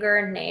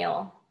finger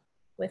nail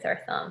with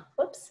our thumb.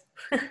 Whoops,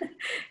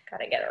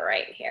 gotta get it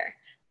right here.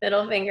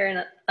 Middle finger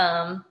and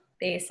thumb,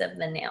 base of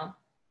the nail.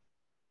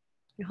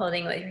 You're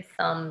holding with your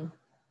thumb.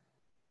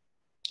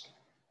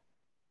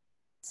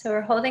 So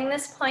we're holding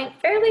this point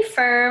fairly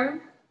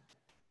firm.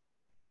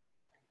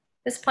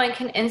 This point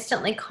can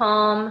instantly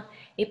calm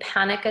a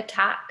panic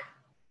attack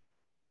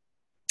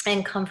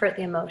and comfort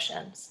the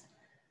emotions.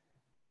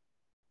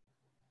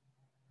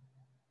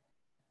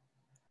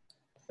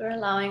 So we're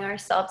allowing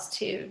ourselves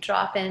to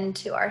drop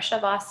into our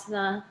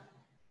Shavasana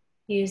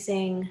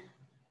using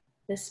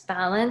this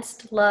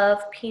balanced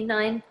love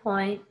P9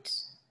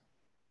 point.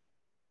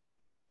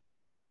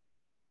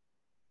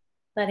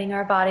 Letting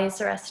our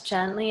bodies rest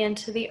gently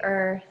into the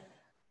earth,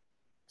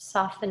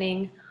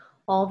 softening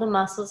all the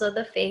muscles of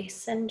the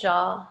face and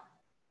jaw,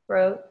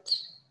 throat,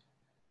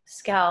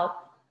 scalp,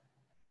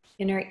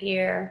 inner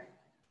ear,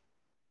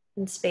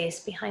 and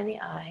space behind the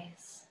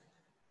eyes.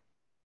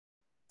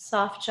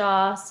 Soft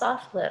jaw,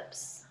 soft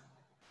lips.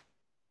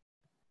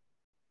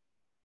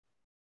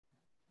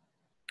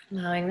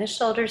 Allowing the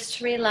shoulders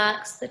to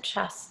relax, the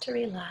chest to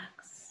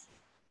relax,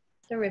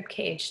 the rib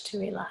cage to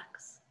relax.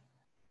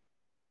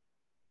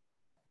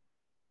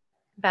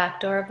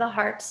 Back door of the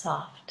heart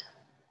soft.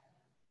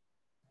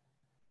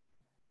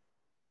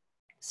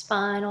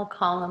 Spinal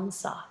column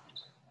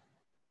soft.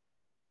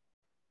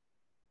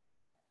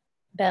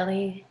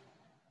 Belly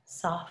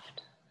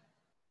soft.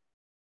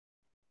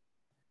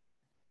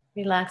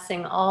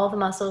 Relaxing all the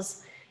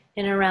muscles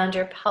in and around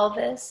your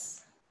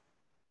pelvis,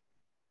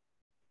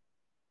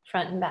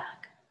 front and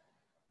back.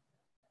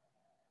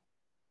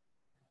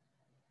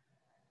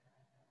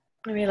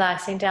 And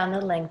relaxing down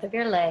the length of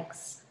your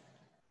legs,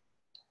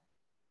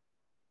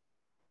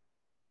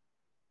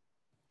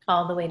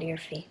 all the way to your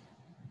feet.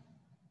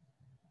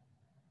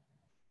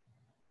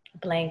 A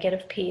blanket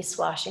of peace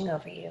washing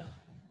over you.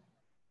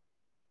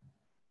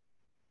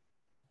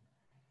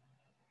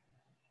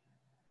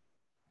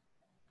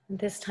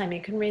 This time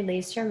you can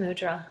release your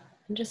mudra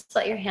and just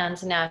let your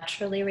hands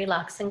naturally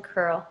relax and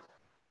curl.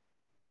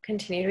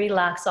 Continue to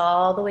relax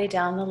all the way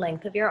down the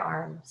length of your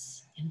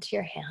arms into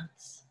your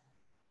hands.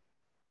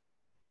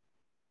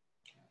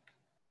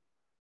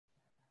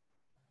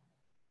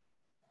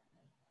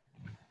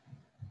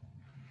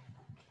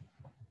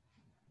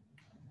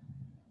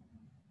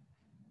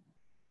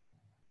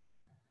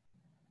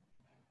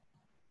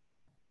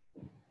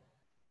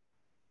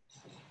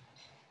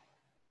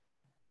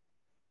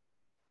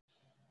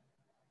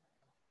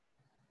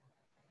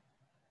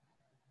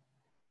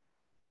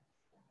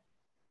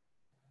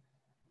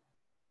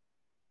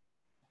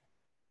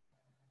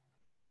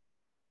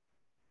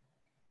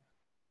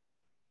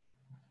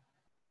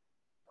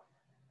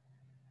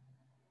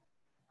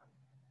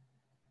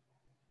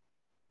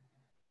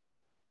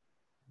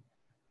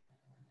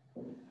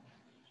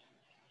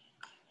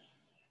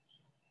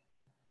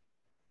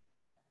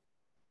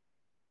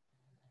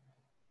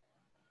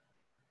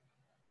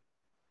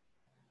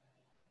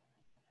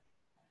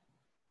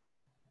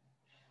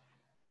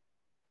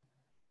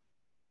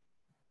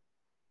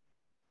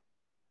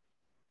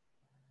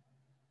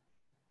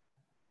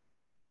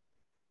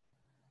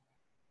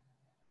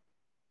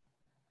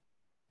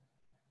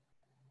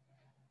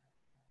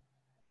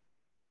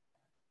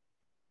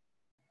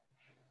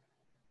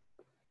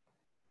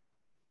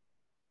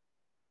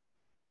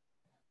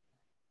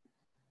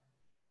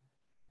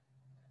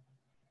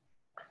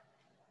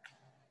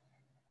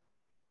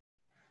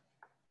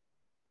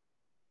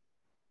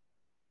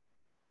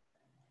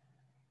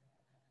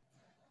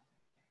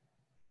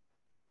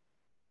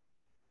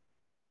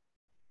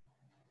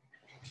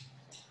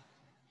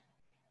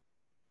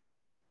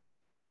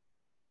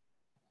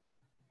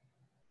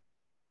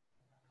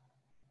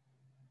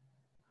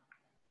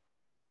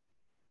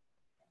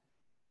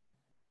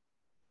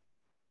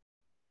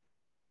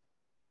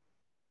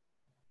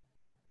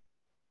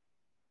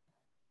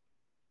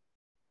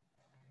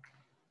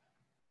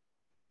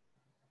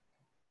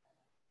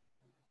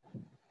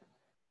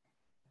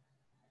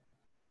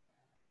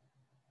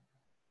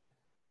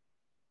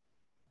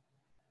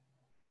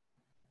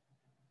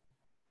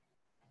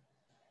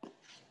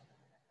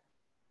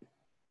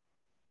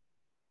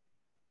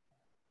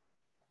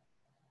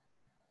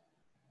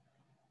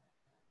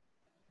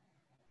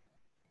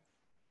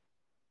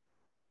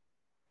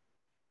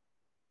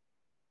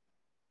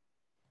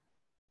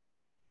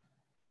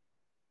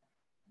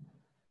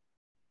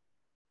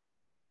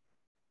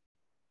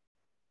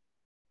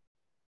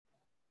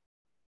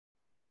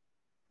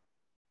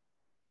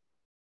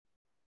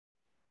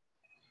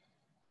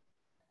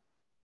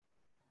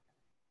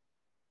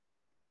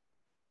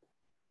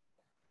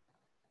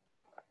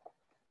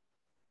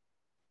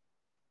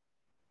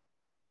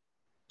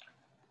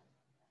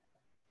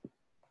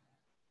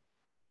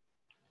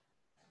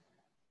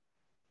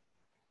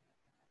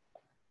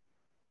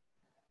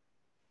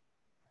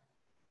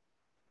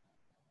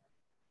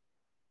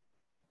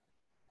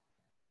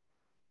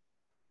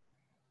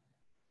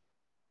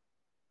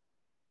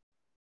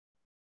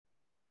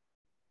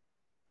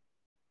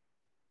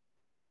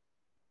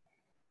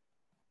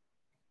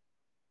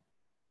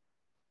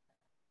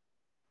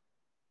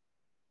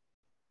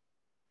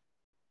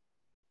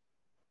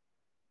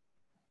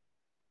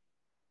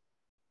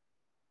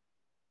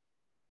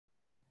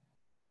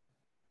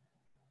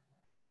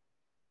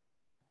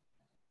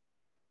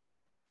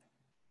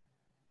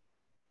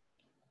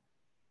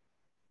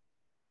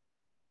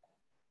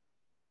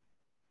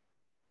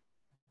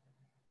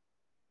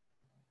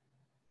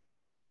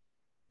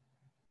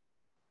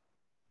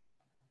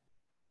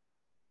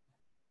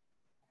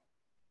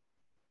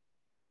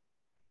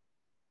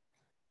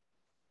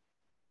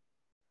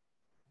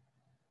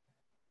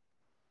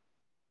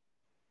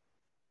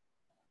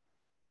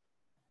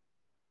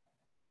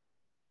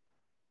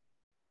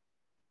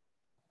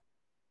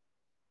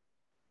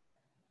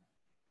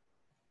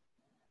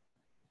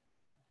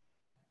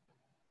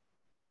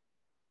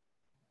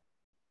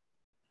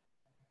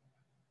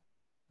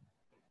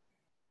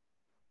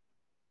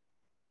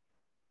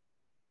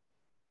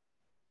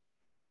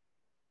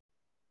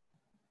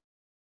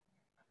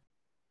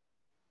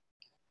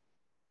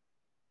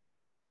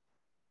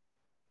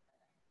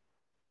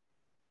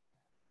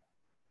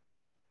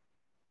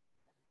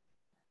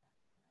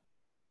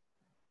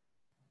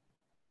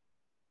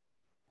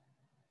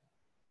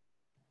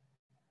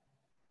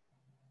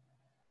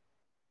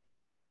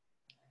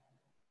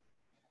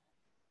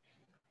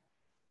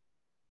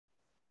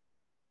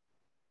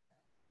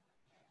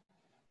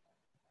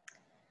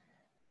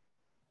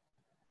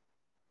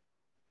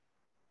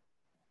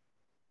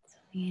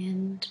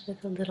 And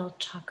with a little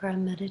chakra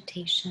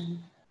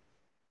meditation.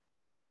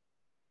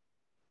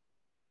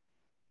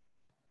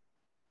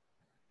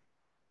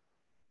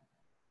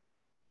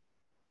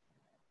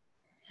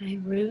 I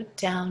root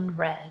down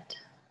red.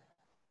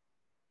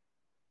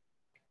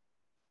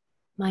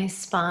 My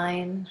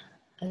spine,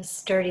 a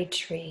sturdy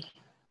tree,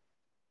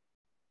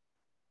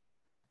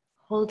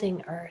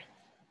 holding earth.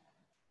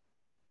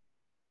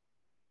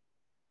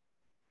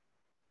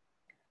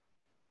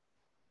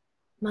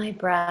 My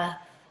breath,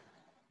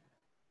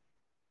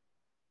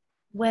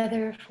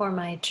 weather for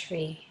my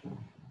tree,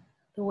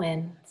 the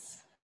winds.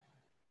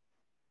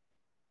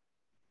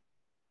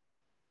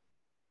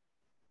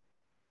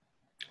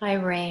 I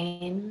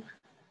rain,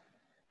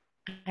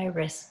 I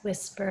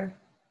whisper,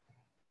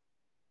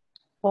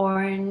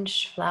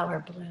 orange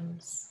flower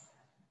blooms.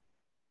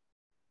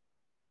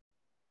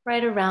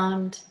 Right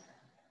around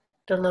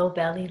the low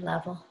belly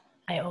level,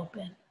 I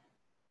open.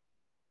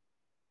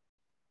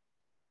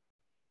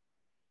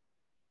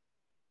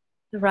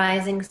 The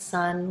rising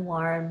sun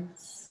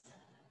warms,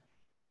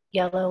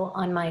 yellow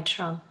on my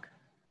trunk.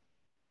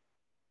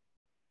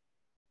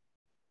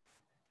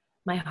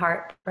 My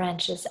heart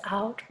branches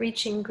out,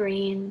 reaching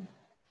green.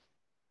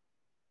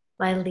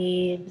 My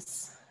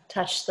leaves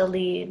touch the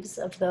leaves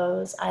of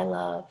those I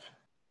love.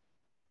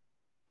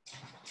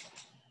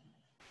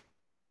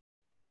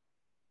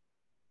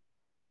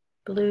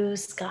 Blue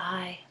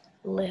sky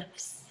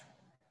lifts,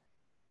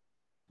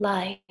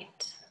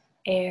 light,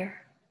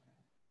 air.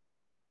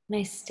 And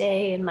I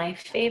stay in my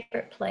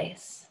favorite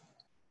place,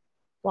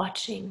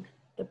 watching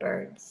the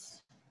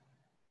birds.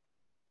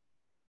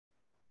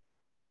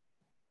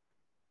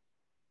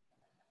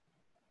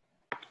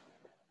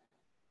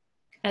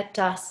 At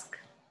dusk,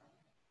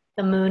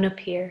 the moon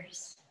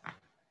appears.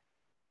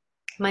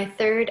 My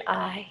third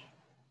eye,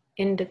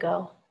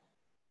 indigo,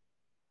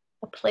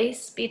 a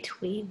place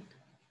between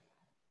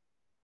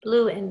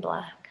blue and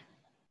black,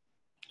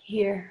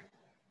 here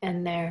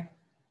and there,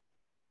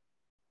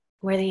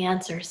 where the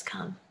answers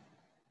come.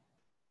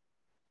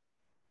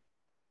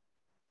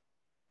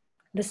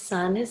 The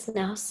sun is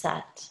now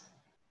set,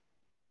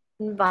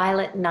 and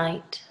violet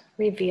night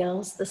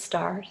reveals the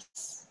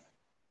stars.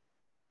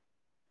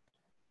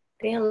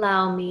 They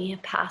allow me a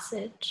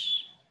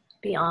passage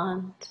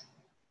beyond,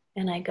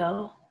 and I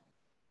go.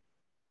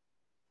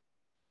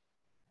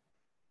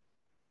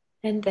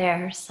 And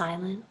there,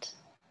 silent,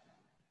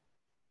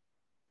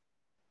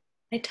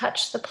 I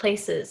touch the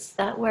places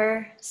that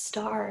were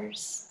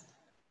stars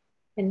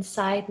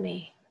inside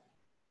me,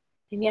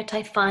 and yet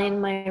I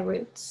find my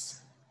roots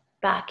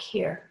back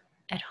here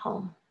at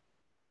home,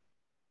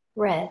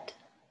 red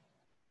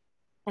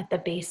at the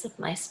base of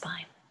my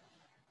spine.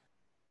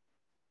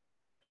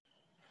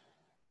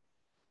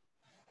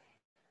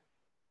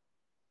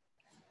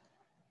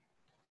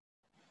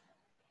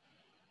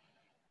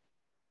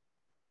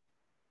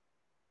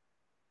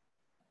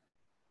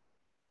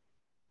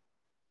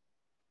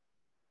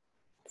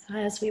 So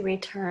as we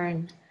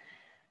return,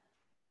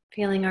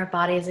 feeling our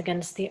bodies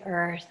against the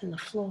earth and the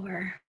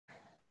floor,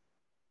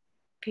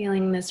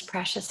 feeling this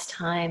precious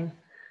time,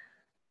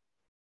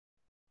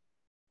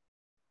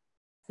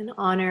 and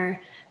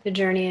honor the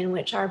journey in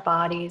which our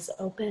bodies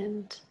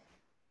opened.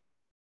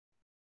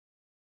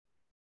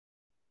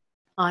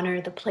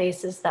 Honor the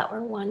places that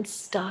were once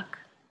stuck.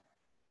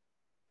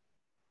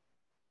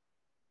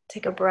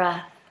 Take a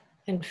breath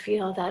and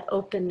feel that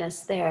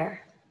openness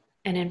there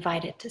and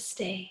invite it to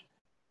stay.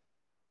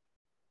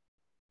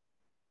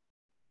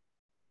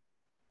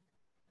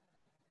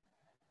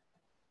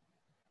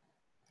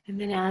 And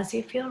then as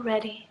you feel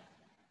ready,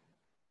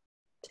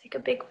 take a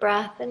big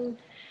breath and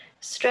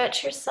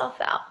stretch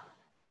yourself out.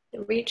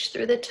 Reach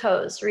through the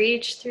toes,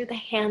 reach through the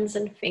hands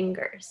and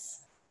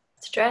fingers.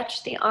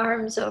 Stretch the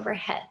arms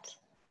overhead.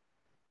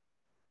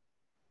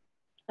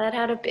 Let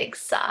out a big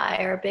sigh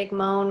or a big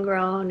moan,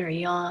 groan, or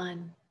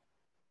yawn.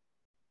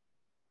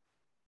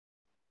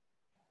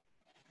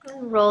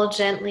 And roll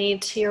gently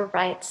to your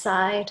right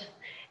side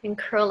and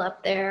curl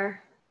up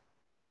there.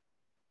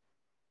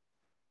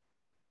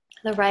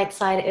 The right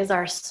side is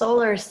our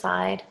solar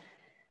side.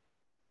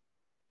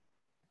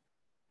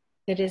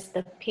 It is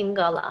the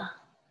Pingala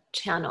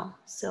channel.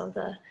 So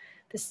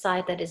the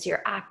side that is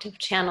your active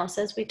channel.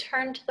 So as we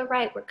turn to the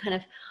right, we're kind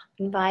of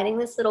inviting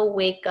this little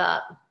wake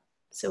up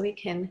so we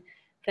can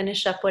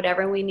finish up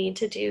whatever we need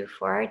to do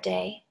for our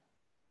day.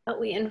 But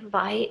we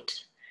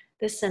invite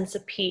this sense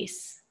of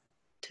peace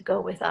to go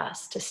with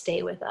us, to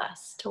stay with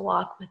us, to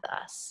walk with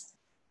us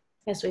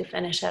as we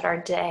finish out our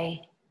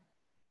day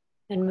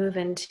and move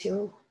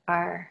into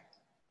our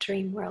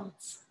dream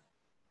worlds.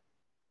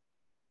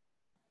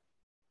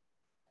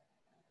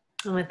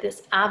 And with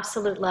this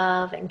absolute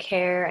love and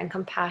care and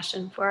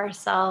compassion for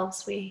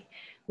ourselves, we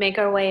make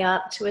our way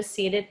up to a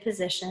seated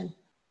position.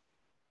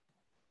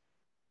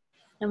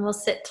 And we'll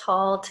sit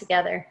tall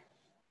together,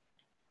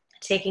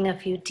 taking a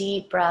few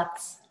deep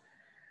breaths.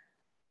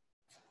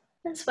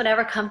 Just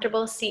whatever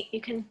comfortable seat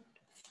you can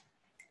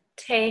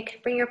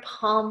take. Bring your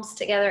palms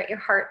together at your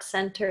heart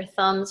center,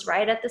 thumbs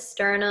right at the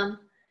sternum.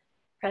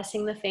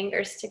 Pressing the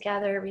fingers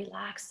together,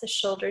 relax the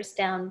shoulders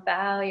down,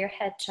 bow your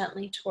head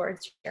gently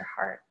towards your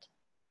heart.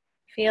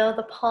 Feel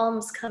the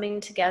palms coming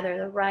together,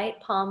 the right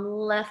palm,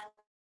 left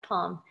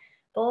palm,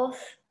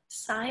 both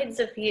sides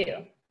of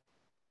you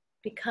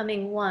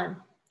becoming one,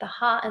 the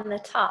ha and the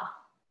ta,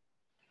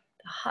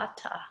 the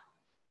hata.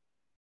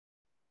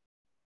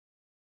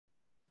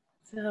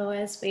 So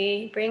as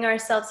we bring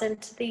ourselves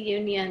into the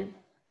union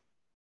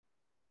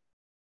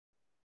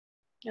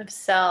of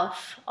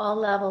self, all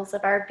levels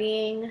of our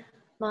being,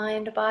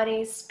 mind,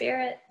 body,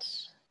 spirit,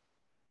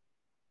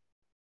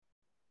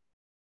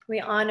 we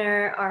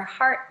honor our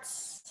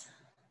hearts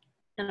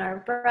and our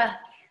breath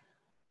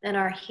and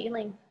our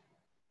healing.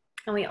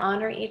 And we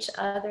honor each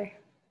other.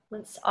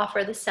 Let's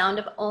offer the sound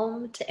of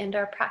Om to end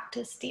our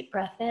practice. Deep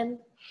breath in.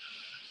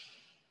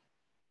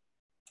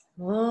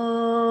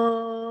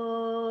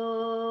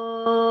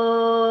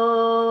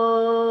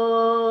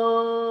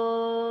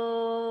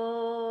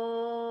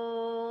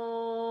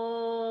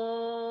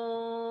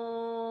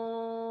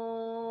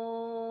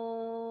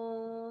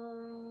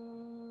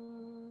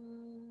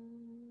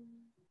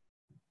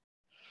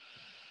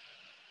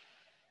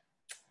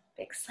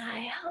 Big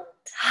sigh out.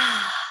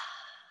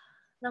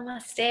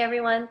 Namaste,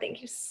 everyone.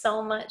 Thank you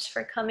so much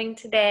for coming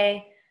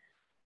today.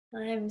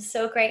 I'm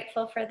so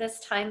grateful for this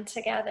time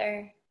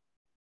together.